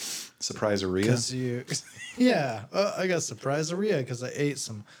work. Surprise-aria? Because yeah, I got surprise-aria because I ate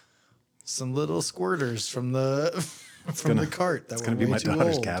some little squirters from the the cart. That It's were going to be way my too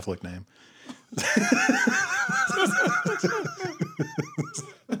daughter's old. Catholic name.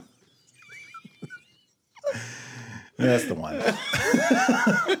 That's the one.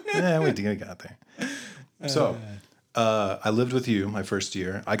 Yeah, we got there. So, I lived with you my first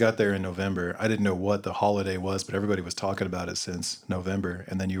year. I got there in November. I didn't know what the holiday was, but everybody was talking about it since November.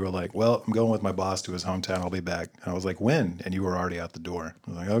 And then you were like, well, I'm going with my boss to his hometown. I'll be back. And I was like, when? And you were already out the door. I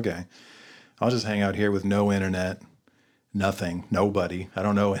was like, okay. I'll just hang out here with no internet, nothing, nobody. I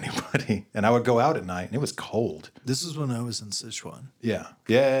don't know anybody. And I would go out at night, and it was cold. This is when I was in Sichuan. Yeah.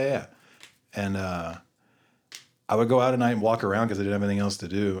 And I would go out at night and walk around because I didn't have anything else to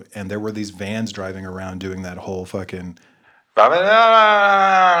do. And there were these vans driving around doing that whole fucking...新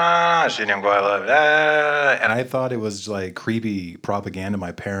年快乐. And I thought it was like creepy propaganda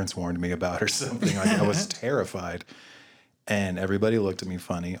my parents warned me about or something. Like I was terrified. And everybody looked at me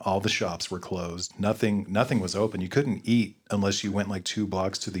funny. All the shops were closed. Nothing was open. You couldn't eat unless you went like 2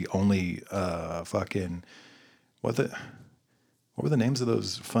 blocks to the only fucking... What were the names of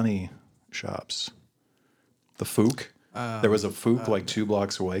those funny shops? The Fook. There was a Fook like 2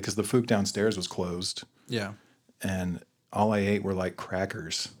 blocks away because the Fook downstairs was closed. Yeah. And all I ate were like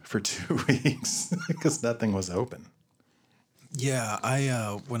crackers for 2 weeks because nothing was open. Yeah,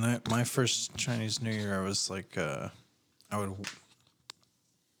 my first Chinese New Year, I was like, I would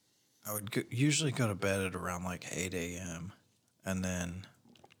usually go to bed at around like 8 a.m. And then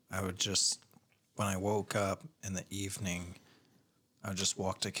I would just, when I woke up in the evening, I would just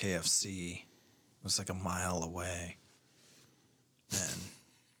walk to KFC. It was like a mile away.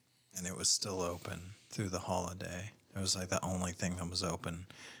 And it was still open through the holiday. It was like the only thing that was open.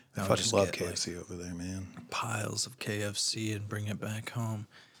 I fucking love KFC over there, man. Piles of KFC and bring it back home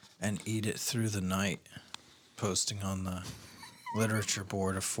and eat it through the night, posting on the literature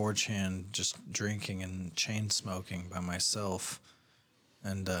board of 4chan, just drinking and chain smoking by myself.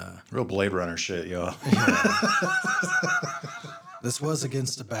 And real Blade Runner shit, y'all. This was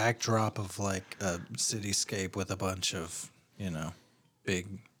against a backdrop of like a cityscape with a bunch of, big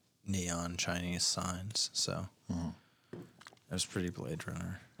neon Chinese signs. So it was pretty Blade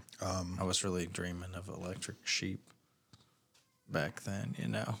Runner. I was really dreaming of electric sheep back then,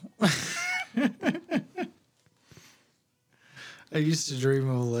 I used to dream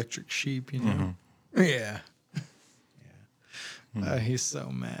of electric sheep, Mm-hmm. Yeah. Mm-hmm. He's so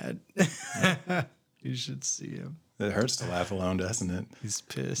mad. You should see him. It hurts to laugh alone, doesn't it? He's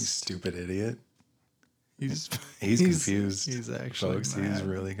pissed. You stupid idiot. He's confused. He's actually folks. mad. He's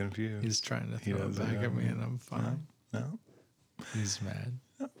really confused. He's trying to throw it back at me, and I'm fine. No. He's mad.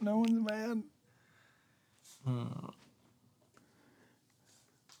 No one's mad.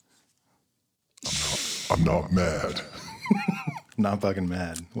 I'm not mad. Not fucking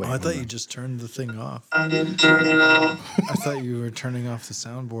mad. Wait, I thought you just turned the thing off. I didn't turn it off. I thought you were turning off the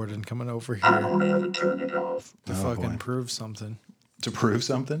soundboard and coming over here. I'll never turn it off. To fucking prove something. To prove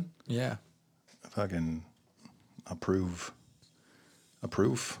something? Yeah. Fucking approve. A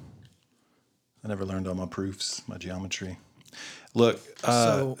proof. I never learned all my proofs, my geometry. Look,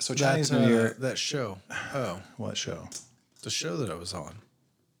 so Chinese New Year. That show. Oh. What show? The show that I was on.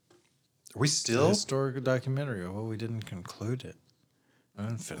 Are we still? The historical documentary. Well, we didn't conclude it. I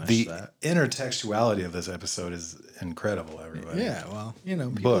didn't finish that. The intertextuality of this episode is incredible, everybody. Yeah, well,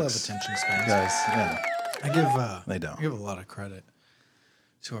 people have attention spans. Guys, yeah. They don't. I give a lot of credit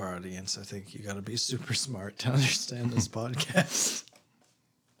to our audience. I think you got to be super smart to understand this podcast.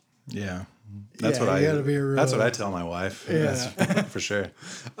 Yeah. That's what I tell my wife. Yeah. That's for sure.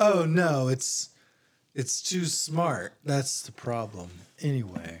 Oh no, it's too smart. That's the problem.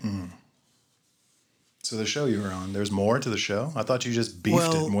 Anyway. So the show you were on, there's more to the show? I thought you just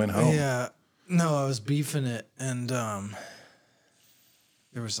beefed it and went home. Yeah. No, I was beefing it, and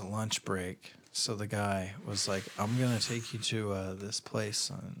there was a lunch break. So the guy was like, I'm going to take you to this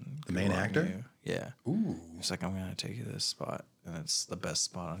place. The main actor? Yeah. Ooh. He's like, I'm going to take you to this spot, and it's the best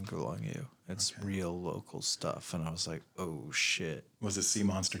spot on Gulangyu. It's real local stuff. And I was like, oh, shit. Was it Sea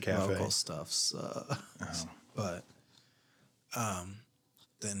Monster Cafe? Local stuff sucks. Oh. But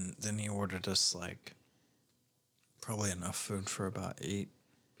then he ordered us, like, probably enough food for about 8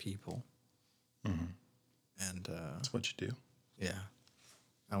 people. Mm-hmm. And that's what you do. Yeah.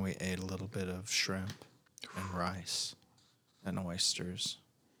 And we ate a little bit of shrimp and rice and oysters.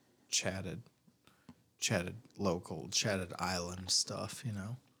 Chatted island stuff,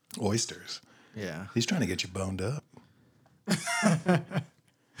 Oysters. Yeah. He's trying to get you boned up.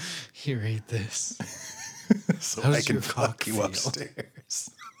 Here, eat this. So I can fuck you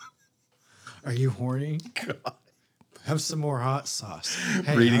upstairs. Are you horny? God. Have some more hot sauce.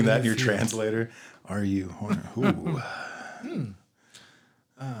 Hey, reading that in your translator. Are you horny? Ooh.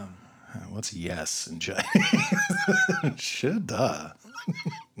 What's yes in Chinese? Should.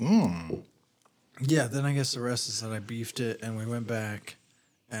 Yeah, then I guess the rest is that I beefed it, and we went back,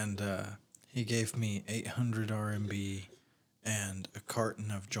 and he gave me 800 RMB and a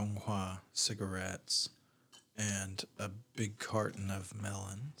carton of Zhonghua cigarettes and a big carton of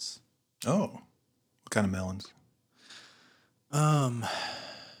melons. Oh. What kind of melons?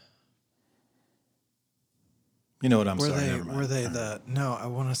 You know what I'm sorry. Never mind. Were they no, I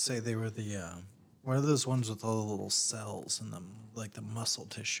want to say they were the, what are those ones with all the little cells in them, like the muscle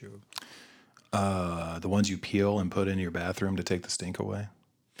tissue? The ones you peel and put in your bathroom to take the stink away?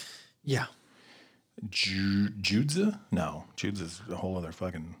 Yeah. Judza? No. Judza's a whole other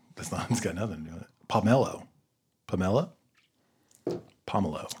fucking, it's got nothing to do with it. Pomelo. Pomelo?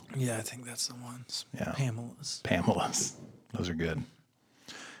 Yeah, I think that's the ones. Yeah. Pamela's. Those are good.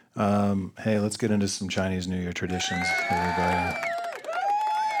 Hey, let's get into some Chinese New Year traditions, everybody.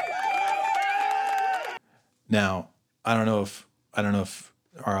 Now, I don't know if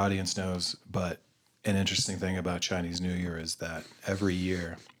our audience knows, but an interesting thing about Chinese New Year is that every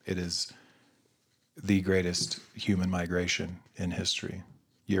year it is the greatest human migration in history.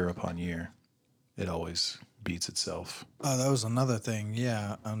 Year upon year, it always beats itself. Oh, that was another thing.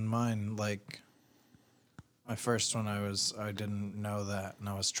 Yeah, on mine, like my first one, I didn't know that, and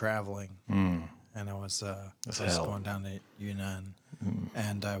I was traveling, and I was hell. going down to Yunnan,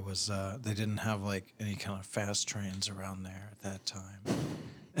 and I was they didn't have like any kind of fast trains around there at that time,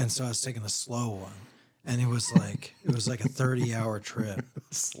 and so I was taking the slow one, and it was like a 30-hour trip.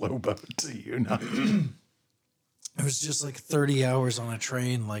 Slow boat to Yunnan. It was just like 30 hours on a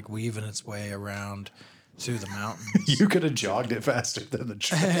train, like weaving its way around to the mountains. You could have jogged it faster than the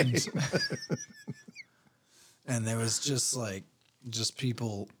train. And there was just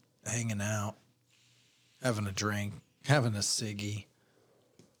people hanging out, having a drink, having a ciggy.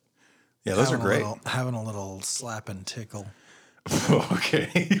 Yeah, those are great. Having a little slap and tickle.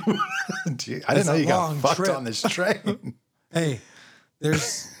 Okay. Gee, I didn't know you got fucked trip. on this train. Hey,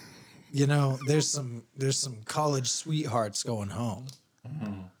 there's some college sweethearts going home.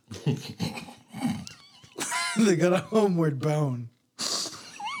 They got a homeward bone.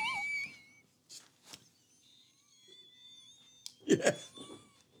 Yeah.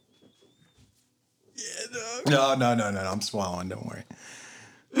 Yeah, dog. No. I'm swallowing. Don't worry.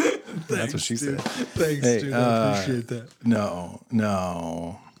 That's what she said. Thanks, Hey, dude. I appreciate that.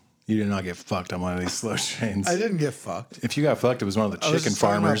 No. You did not get fucked on one of these slow trains. I didn't get fucked. If you got fucked, it was one of the I was chicken just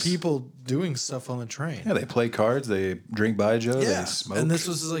talking about farmers. people doing stuff on the train. Yeah, they play cards, they drink baijiu, they smoke. And this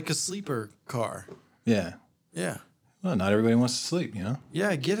was like a sleeper car. Yeah. Yeah. Well, not everybody wants to sleep, you know? Yeah,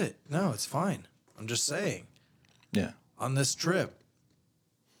 I get it. No, it's fine. I'm just saying. Yeah. On this trip,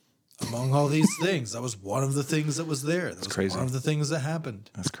 among all these things, that was one of the things that was there. That was crazy. one of the things that happened.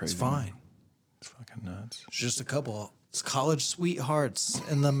 That's crazy. It's fine. It's fucking nuts. It's just a couple college sweethearts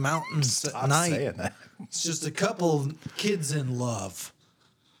in the mountains Stop at night. saying that. It's just a couple kids in love.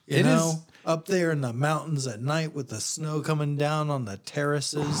 You It know, is- up there in the mountains at night with the snow coming down on the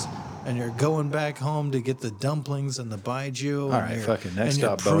terraces, and you're going back home to get the dumplings and the baijiu. All right, fucking next and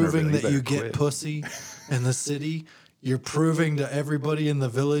you're stop, Bonerville. proving You that better you get quit. pussy in the city. You're proving to everybody in the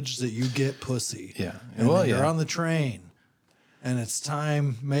village that you get pussy. Yeah. And Well, then you're yeah. on the train, and it's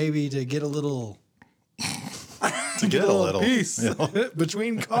time maybe to get a little To get a little piece you know?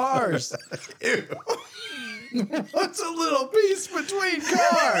 between cars. What's a little piece between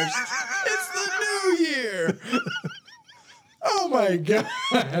cars? It's the new year. Oh my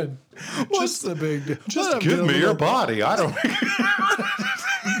God. What's the big deal? Just give me your body. I don't.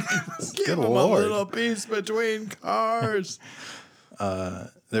 Give Good him Lord. a little piece between cars.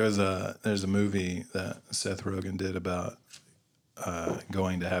 There's a movie that Seth Rogen did about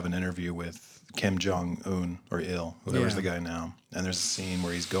going to have an interview with Kim Jong Un or Il, whoever's Yeah. the guy now. And there's a scene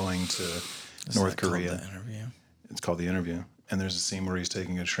where he's going to Is North that called Korea. The interview. It's called The Interview. And there's a scene where he's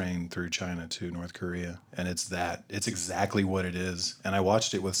taking a train through China to North Korea. And it's exactly what it is. And I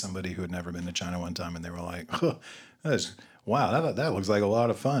watched it with somebody who had never been to China one time, and they were like, wow, that looks like a lot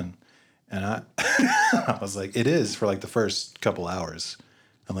of fun. And I was like, it is for like the first couple hours,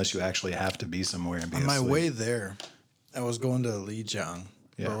 unless you actually have to be somewhere and be On my asleep. way there, I was going to Lijiang.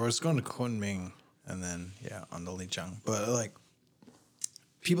 Yeah. Or I was going to Kunming and then, on to Lijiang. But like,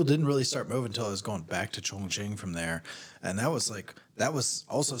 people didn't really start moving until I was going back to Chongqing from there. And that was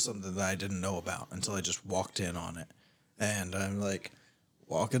also something that I didn't know about until I just walked in on it. And I'm like,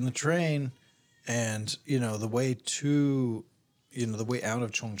 walking the train, and, the way out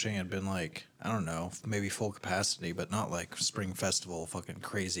of Chongqing had been like, I don't know, maybe full capacity, but not like Spring Festival, fucking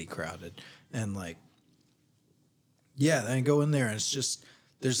crazy crowded. And like, then I go in there and it's just,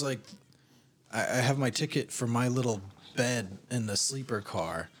 there's like, I have my ticket for my little bed in the sleeper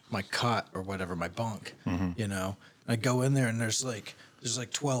car, my cot or whatever, my bunk, I go in there and there's like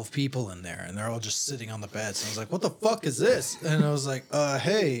 12 people in there and they're all just sitting on the bed. So I was like, what the fuck is this? And I was like,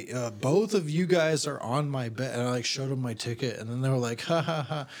 hey, both of you guys are on my bed. And I like showed them my ticket, and then they were like, ha ha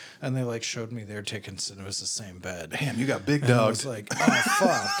ha. And they like showed me their tickets, and it was the same bed. Damn, you got big And I dogs. was like, oh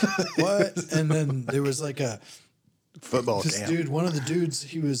fuck. What? And then there was like Football this camp. dude, one of the dudes,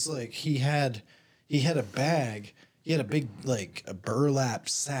 he was like, he had a bag. He had a big, like, a burlap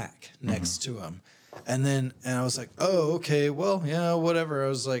sack next to him. And I was like, oh, okay, well, yeah, whatever. I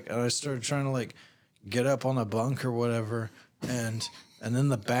was like, and I started trying to, like, get up on a bunk or whatever. And then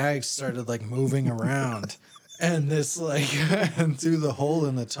the bag started, like, moving around. And this, like, and through the hole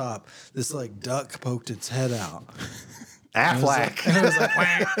in the top, this, like, duck poked its head out. Affleck. And I was like,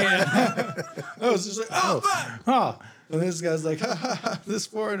 wah, yeah. I was just like, oh, fuck. Oh, And this guy's like, ha, ha, ha, this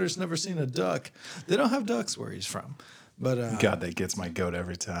foreigner's never seen a duck. They don't have ducks where he's from. But God, that gets my goat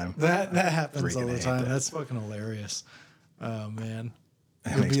every time. that happens Freaking all the hate time. that. That's fucking hilarious. Oh, man.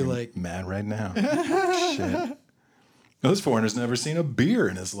 That It'd makes be me like, mad right now. Shit. This foreigner's never seen a beer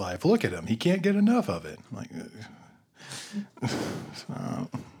in his life. Look at him. He can't get enough of it. I'm like,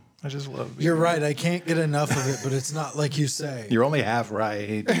 I just love beer. you're right. I can't get enough of it, but it's not like you say. You're only half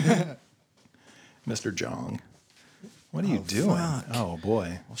right. Mr. Jong. What are you doing? Fuck. Oh,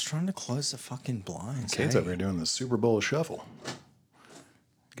 boy. I was trying to close the fucking blinds. Kate's over here doing the Super Bowl shuffle.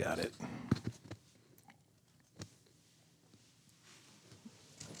 Got it.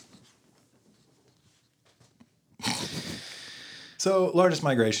 So, largest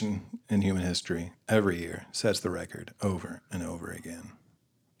migration in human history every year sets the record over and over again,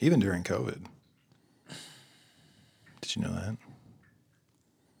 even during COVID. Did you know that?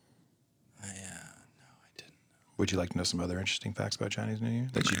 No, I didn't. Would you like to know some other interesting facts about Chinese New Year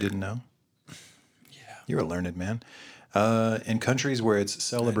that you didn't know? Yeah. You're a learned man. In countries where it's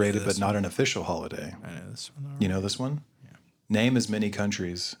celebrated but not an official holiday. I know this one. You know this one? Yeah. Name as many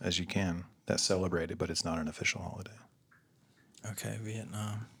countries as you can that celebrate it, but it's not an official holiday. Okay,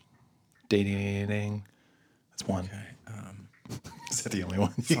 Vietnam. Ding, ding, ding. That's one. Okay. Is that the only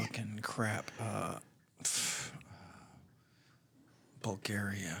one? Fucking crap.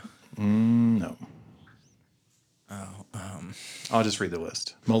 Bulgaria. No. Oh. I'll just read the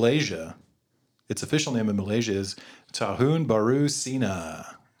list. Malaysia. Its official name in Malaysia is Tahun Baru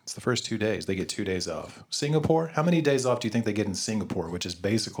Sina. It's the first 2 days. They get 2 days off. Singapore. How many days off do you think they get in Singapore, which is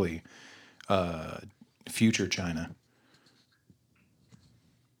basically future China?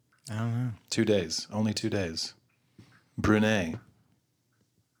 I don't know. 2 days. Only 2 days. Brunei.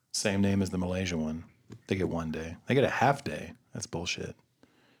 Same name as the Malaysia one. They get 1 day. They get a half day. That's bullshit.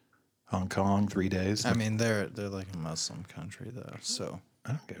 Hong Kong, 3 days. I mean, they're like a Muslim country though, so I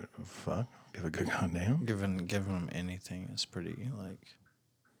don't give a fuck. Give a good goddamn. giving them anything is pretty like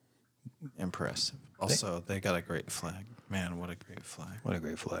impressive. Also, they got a great flag. Man, what a great flag! What a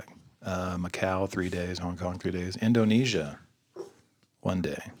great flag. Macau, 3 days. Hong Kong, 3 days. Indonesia, 1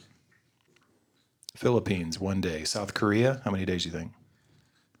 day. Philippines, 1 day. South Korea, how many days do you think?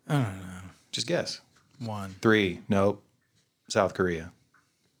 I don't know. Just guess. 1. 3. Nope. South Korea.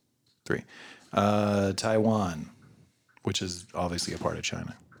 3. Taiwan, which is obviously a part of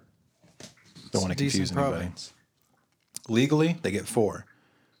China. Don't want to confuse anybody. Province. Legally, they get 4,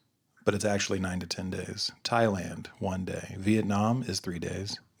 but it's actually 9 to 10 days. Thailand, 1 day. Vietnam is 3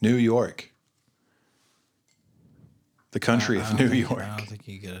 days. New York, the country of New York. I don't think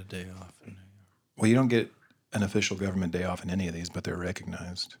you get a day off in New York. Well, you don't get an official government day off in any of these, but they're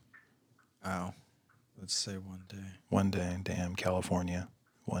recognized. Oh, let's say 1 day. 1 day, damn. California,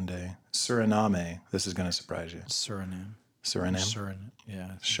 1 day. Suriname, this is going to surprise you. Suriname. Suriname? Yeah. I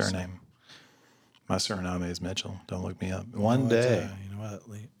think Suriname. My Suriname is Mitchell. Don't look me up. so. One day. You know what?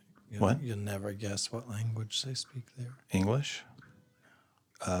 What? You'll never guess what language they speak there. English?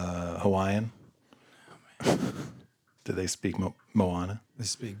 Hawaiian? Do they speak Moana? They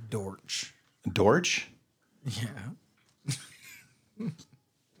speak Dorch. Dorch? Yeah.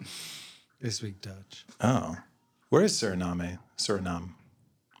 They speak Dutch. Oh. Where is Suriname? Suriname.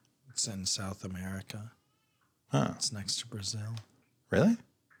 It's in South America. Huh. It's next to Brazil. Really?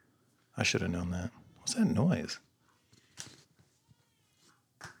 I should have known that. What's that noise?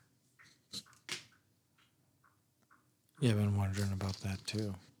 Yeah, I've been wondering about that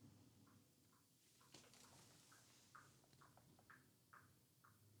too.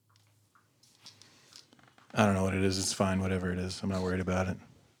 I don't know what it is. It's fine, whatever it is. I'm not worried about it.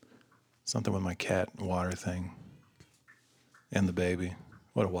 Something with my cat water thing. And the baby.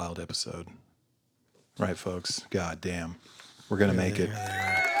 What a wild episode. Right, folks? God damn. We're going to make it.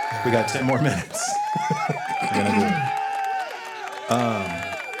 We got 10 more minutes. We're going to do it.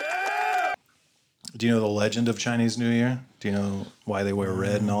 Do you know the legend of Chinese New Year? Do you know why they wear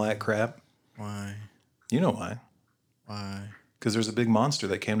red and all that crap? Why? You know why. Why? Because there's a big monster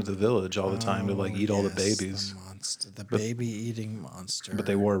that came to the village all the time to like eat all the babies. The monster, the baby-eating monster. But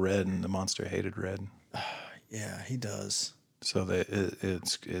they wore red, and the monster hated red. Yeah, he does. So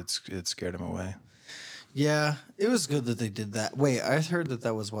it scared him away. Yeah, it was good that they did that. Wait, I heard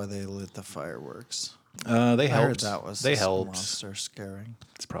that was why they lit the fireworks. They I heard helped. that was They this helped. monster scaring.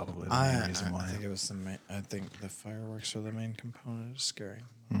 It's probably the main reason why. I think it was the main. I think the fireworks are the main component of scaring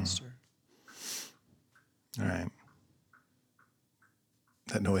the monster. All right.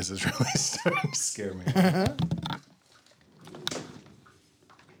 That noise is really starting to scare me.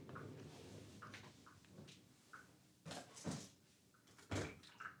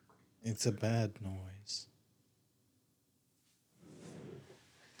 It's a bad noise.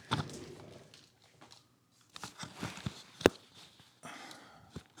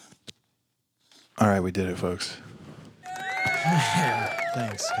 All right, we did it, folks.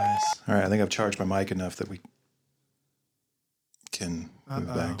 Thanks, guys. All right, I think I've charged my mic enough that we can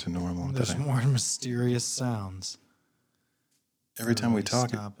move back to normal. There's more mysterious sounds. Every time we talk,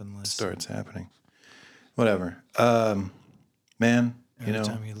 stop and it listen. starts happening. Whatever. Man, Every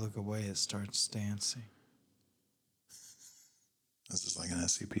time you look away, it starts dancing. This is like an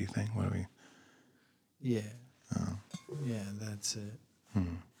SCP thing. What are we? Yeah. Oh. Yeah, that's it.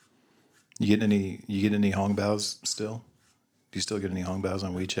 You get any hong baos still? Do you still get any hong baos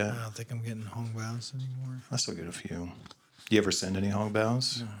on WeChat? I don't think I'm getting hong baos anymore. I still get a few. Do you ever send any hong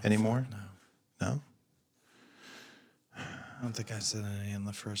baos anymore? No. No? I don't think I said any in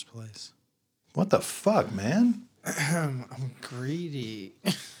the first place. What the fuck, man? I'm greedy.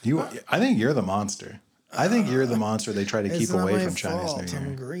 I think you're the monster. I think you're the monster they try to keep away from Chinese New Year.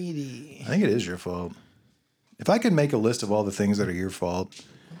 I'm greedy. I think it is your fault. If I could make a list of all the things that are your fault,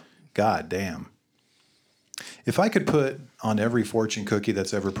 god damn. If I could put on every fortune cookie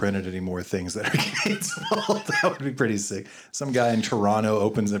that's ever printed any more things that are Kate's fault, that would be pretty sick. Some guy in Toronto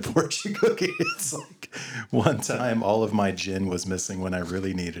opens a fortune cookie. It's like, one time all of my gin was missing when I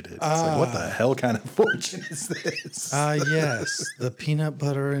really needed it. It's like, what the hell kind of fortune is this? Yes. The peanut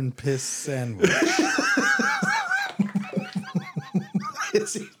butter and piss sandwich.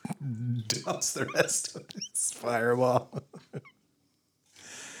 He dumps the rest of his fireball.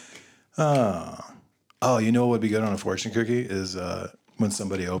 Oh, you know what would be good on a fortune cookie is when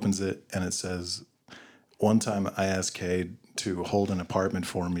somebody opens it and it says, one time I asked Cade to hold an apartment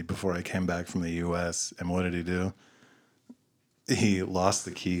for me before I came back from the U.S. And what did he do? He lost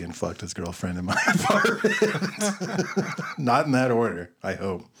the key and fucked his girlfriend in my apartment. Not in that order, I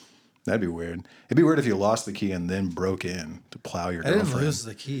hope. That'd be weird. It'd be weird if you lost the key and then broke in to plow your girlfriend. I didn't lose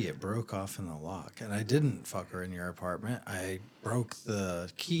the key. It broke off in the lock. And I didn't fuck her in your apartment. I broke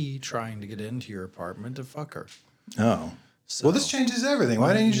the key trying to get into your apartment to fuck her. Oh. So, well, this changes everything.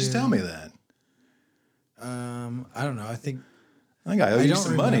 Why didn't you just tell me that? I don't know. I think I owe you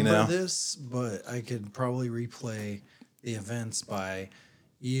some money now. This, but I could probably replay the events by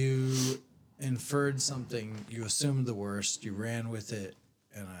you inferred something, you assumed the worst, you ran with it,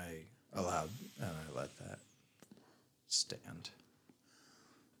 and I let that stand.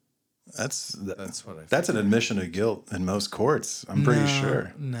 That's what I. That's an admission of guilt in most courts. I'm pretty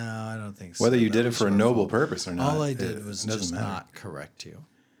sure. No, I don't think so. Whether you did it for a noble purpose or not, all I did was just not correct you.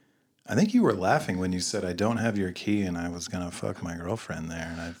 I think you were laughing when you said, "I don't have your key," and I was gonna fuck my girlfriend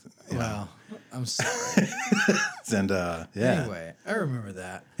there. And well, I'm sorry. And yeah. Anyway, I remember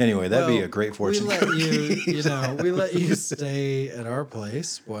that. Anyway, that'd be a great fortune cookie. We let you stay at our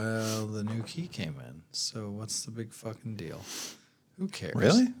place while the new key came in. So what's the big fucking deal? Who cares?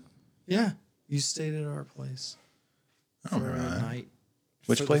 Really? Yeah, you stayed at our place. I don't remember that. Night.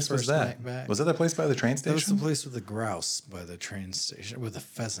 Which place was that? Was that the place by the train station? That was the place with the grouse by the train station, with the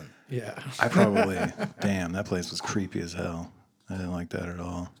pheasant. Yeah. I probably, damn, that place was creepy as hell. I didn't like that at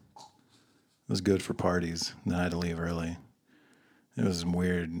all. It was good for parties. Then I had to leave early. It was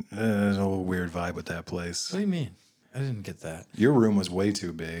weird. There's a little weird vibe with that place. What do you mean? I didn't get that. Your room was way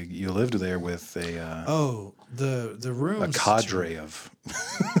too big. You lived there with a the room, a cadre of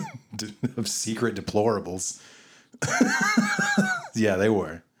of secret deplorables. Yeah, they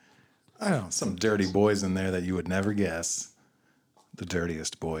were. I don't. Some dirty boys in there that you would never guess. The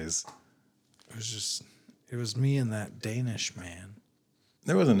dirtiest boys. It was me and that Danish man.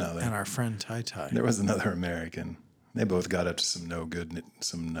 There was another. And our friend Tai Tai. There was another American. They both got up to some no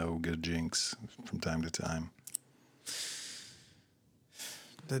good jinx from time to time.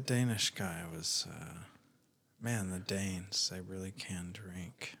 The Danish guy was, man, the Danes, they really can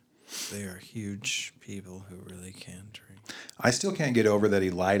drink. They are huge people who really can drink. I still can't get over that he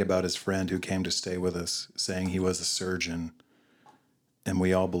lied about his friend who came to stay with us, saying he was a surgeon. And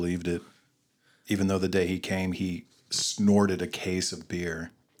we all believed it. Even though the day he came, he snorted a case of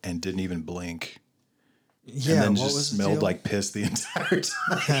beer and didn't even blink. Yeah, and then just smelled like piss the entire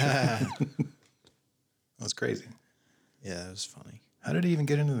time. That was crazy. Yeah, it was funny. How did he even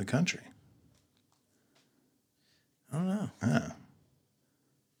get into the country? I don't know. Huh.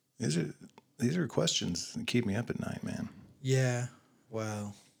 These are questions that keep me up at night, man. Yeah.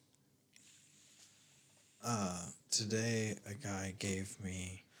 Well, today a guy gave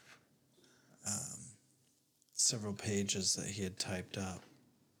me several pages that he had typed up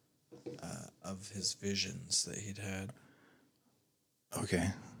of his visions that he'd had.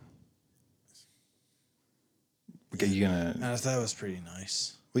 Okay. Okay, you gonna? And I thought it was pretty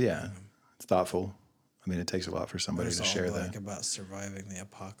nice. Well, yeah, it's thoughtful. I mean, it takes a lot for somebody to share that. About surviving the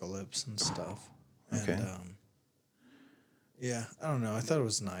apocalypse and stuff. Okay. And, yeah, I don't know. I thought it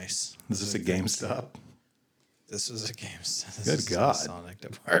was nice. Is this a GameStop? This was a GameStop. Good God. Sonic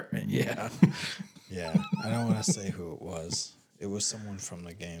department. Yeah. Yeah. I don't want to say who it was. It was someone from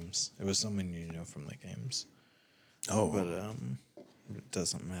the games. It was someone you know from the games. Oh. But it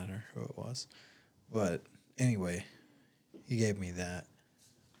doesn't matter who it was. But anyway, he gave me that.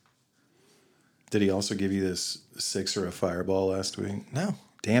 Did he also give you this sixer of Fireball last week? No.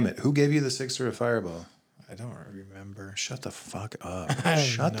 Damn it. Who gave you the sixer of Fireball? I don't remember. Shut the fuck up. I have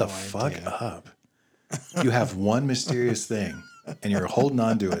Shut no the fuck idea. up. You have one mysterious thing, and you're holding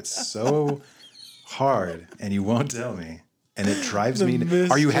on to it so hard, and you won't tell me. And it drives me.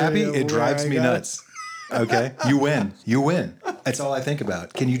 Are you happy? It drives me nuts. Okay? You win. You win. That's all I think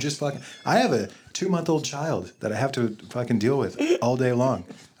about. Can you just fucking. I have a 2-month-old child that I have to fucking deal with all day long.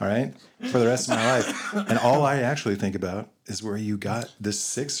 All right? For the rest of my life. And all I actually think about is where you got this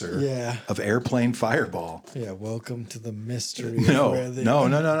sixer of airplane Fireball. Yeah, welcome to the mystery. No. I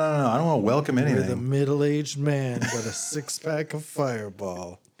don't want to welcome anything. Where the middle-aged man got a 6-pack of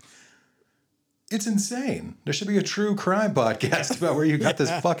Fireball. It's insane. There should be a true crime podcast about where you got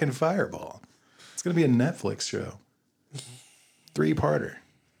this fucking Fireball. It's going to be a Netflix show. 3-parter.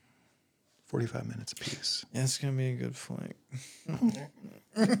 45 minutes apiece. Yeah, it's going to be a good flick.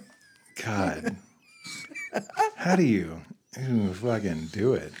 God. How do you fucking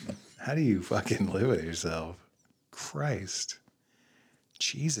do it? How do you fucking live with yourself? Christ.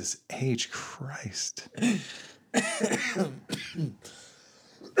 Jesus H. Christ.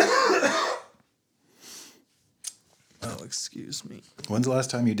 Oh, excuse me. When's the last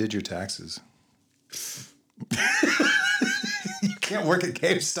time you did your taxes? You can't work at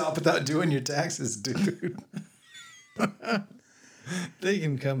GameStop without doing your taxes, dude. They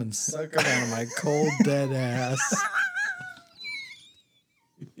can come and suck them out of my cold, dead ass.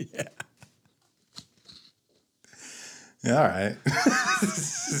 Yeah. Yeah, all right.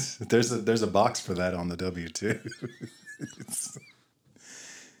 There's a box for that on the W-2.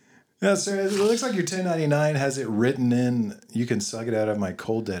 Yeah, sir. It looks like your 1099 has it written in. You can suck it out of my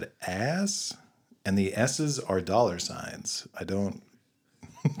cold dead ass, and the S's are $signs. I don't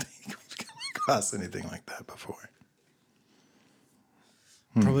think we've come across anything like that before.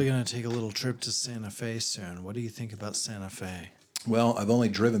 Probably going to take a little trip to Santa Fe soon. What do you think about Santa Fe? Well, I've only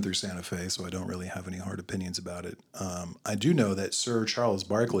driven through Santa Fe, so I don't really have any hard opinions about it. I do know that Sir Charles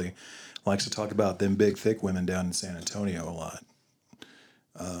Barkley likes to talk about them big, thick women down in San Antonio a lot.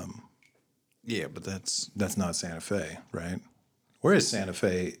 Yeah, but that's not Santa Fe, right? Where is Santa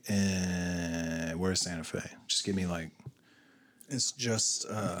Fe? Where's Santa Fe? Just give me like. It's just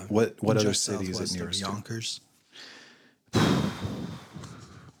what other just city is it southwest nearest of to? Yonkers.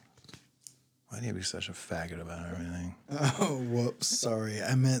 Why do you be such a faggot about everything? Oh, whoops! Sorry,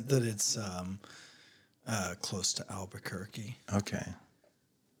 I meant that it's close to Albuquerque. Okay.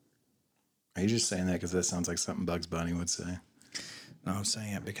 Are you just saying that because that sounds like something Bugs Bunny would say? No, I'm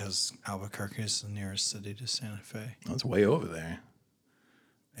saying it because Albuquerque is the nearest city to Santa Fe. Oh, it's way over there.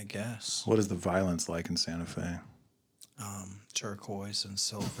 I guess. What is the violence like in Santa Fe? Turquoise and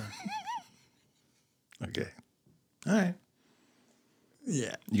silver. Okay. All right.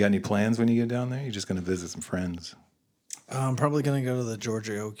 Yeah. You got any plans when you get down there? You're just going to visit some friends? I'm probably going to go to the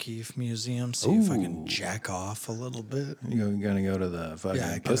Georgia O'Keeffe Museum, see if I can jack off a little bit. You're going to go to the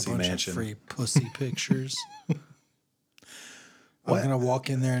fucking pussy get a bunch mansion. of free pussy pictures. I'm going to walk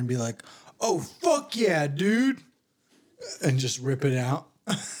in there and be like, oh, fuck yeah, dude. And just rip it out.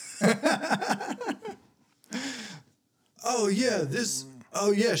 Oh,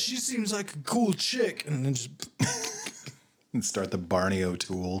 yeah, she seems like a cool chick. And then just... And start the Barney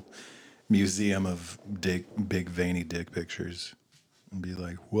O'Toole Museum of big veiny dick pictures. And be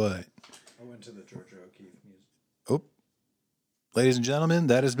like, what? I went to the Georgia O'Keeffe Museum. Oh. Ladies and gentlemen,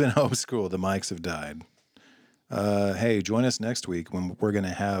 that has been Home School. The mics have died. Hey, join us next week when we're going to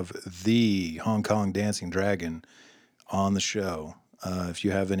have the Hong Kong Dancing Dragon on the show. If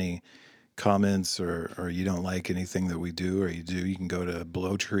you have any comments or you don't like anything that we do or you do, you can go to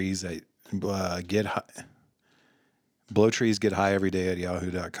Blowtrees at Blowtrees Get High Every Day at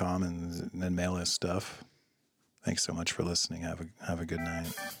yahoo.com and then mail us stuff. Thanks so much for listening. Have a good night.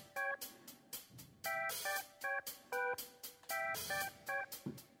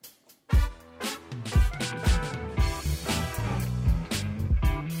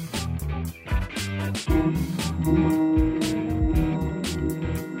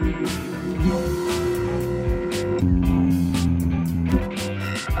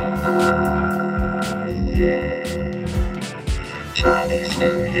 Chinese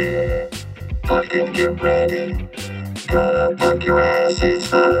New Year, fucking get ready. Gonna punk your ass, it's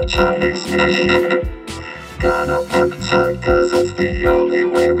the Chinese New Year. Gonna punk it hard cause it's the only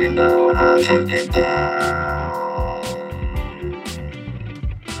way we know how to get down.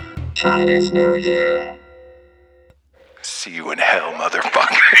 Chinese New Year. See you in hell,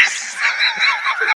 motherfuckers.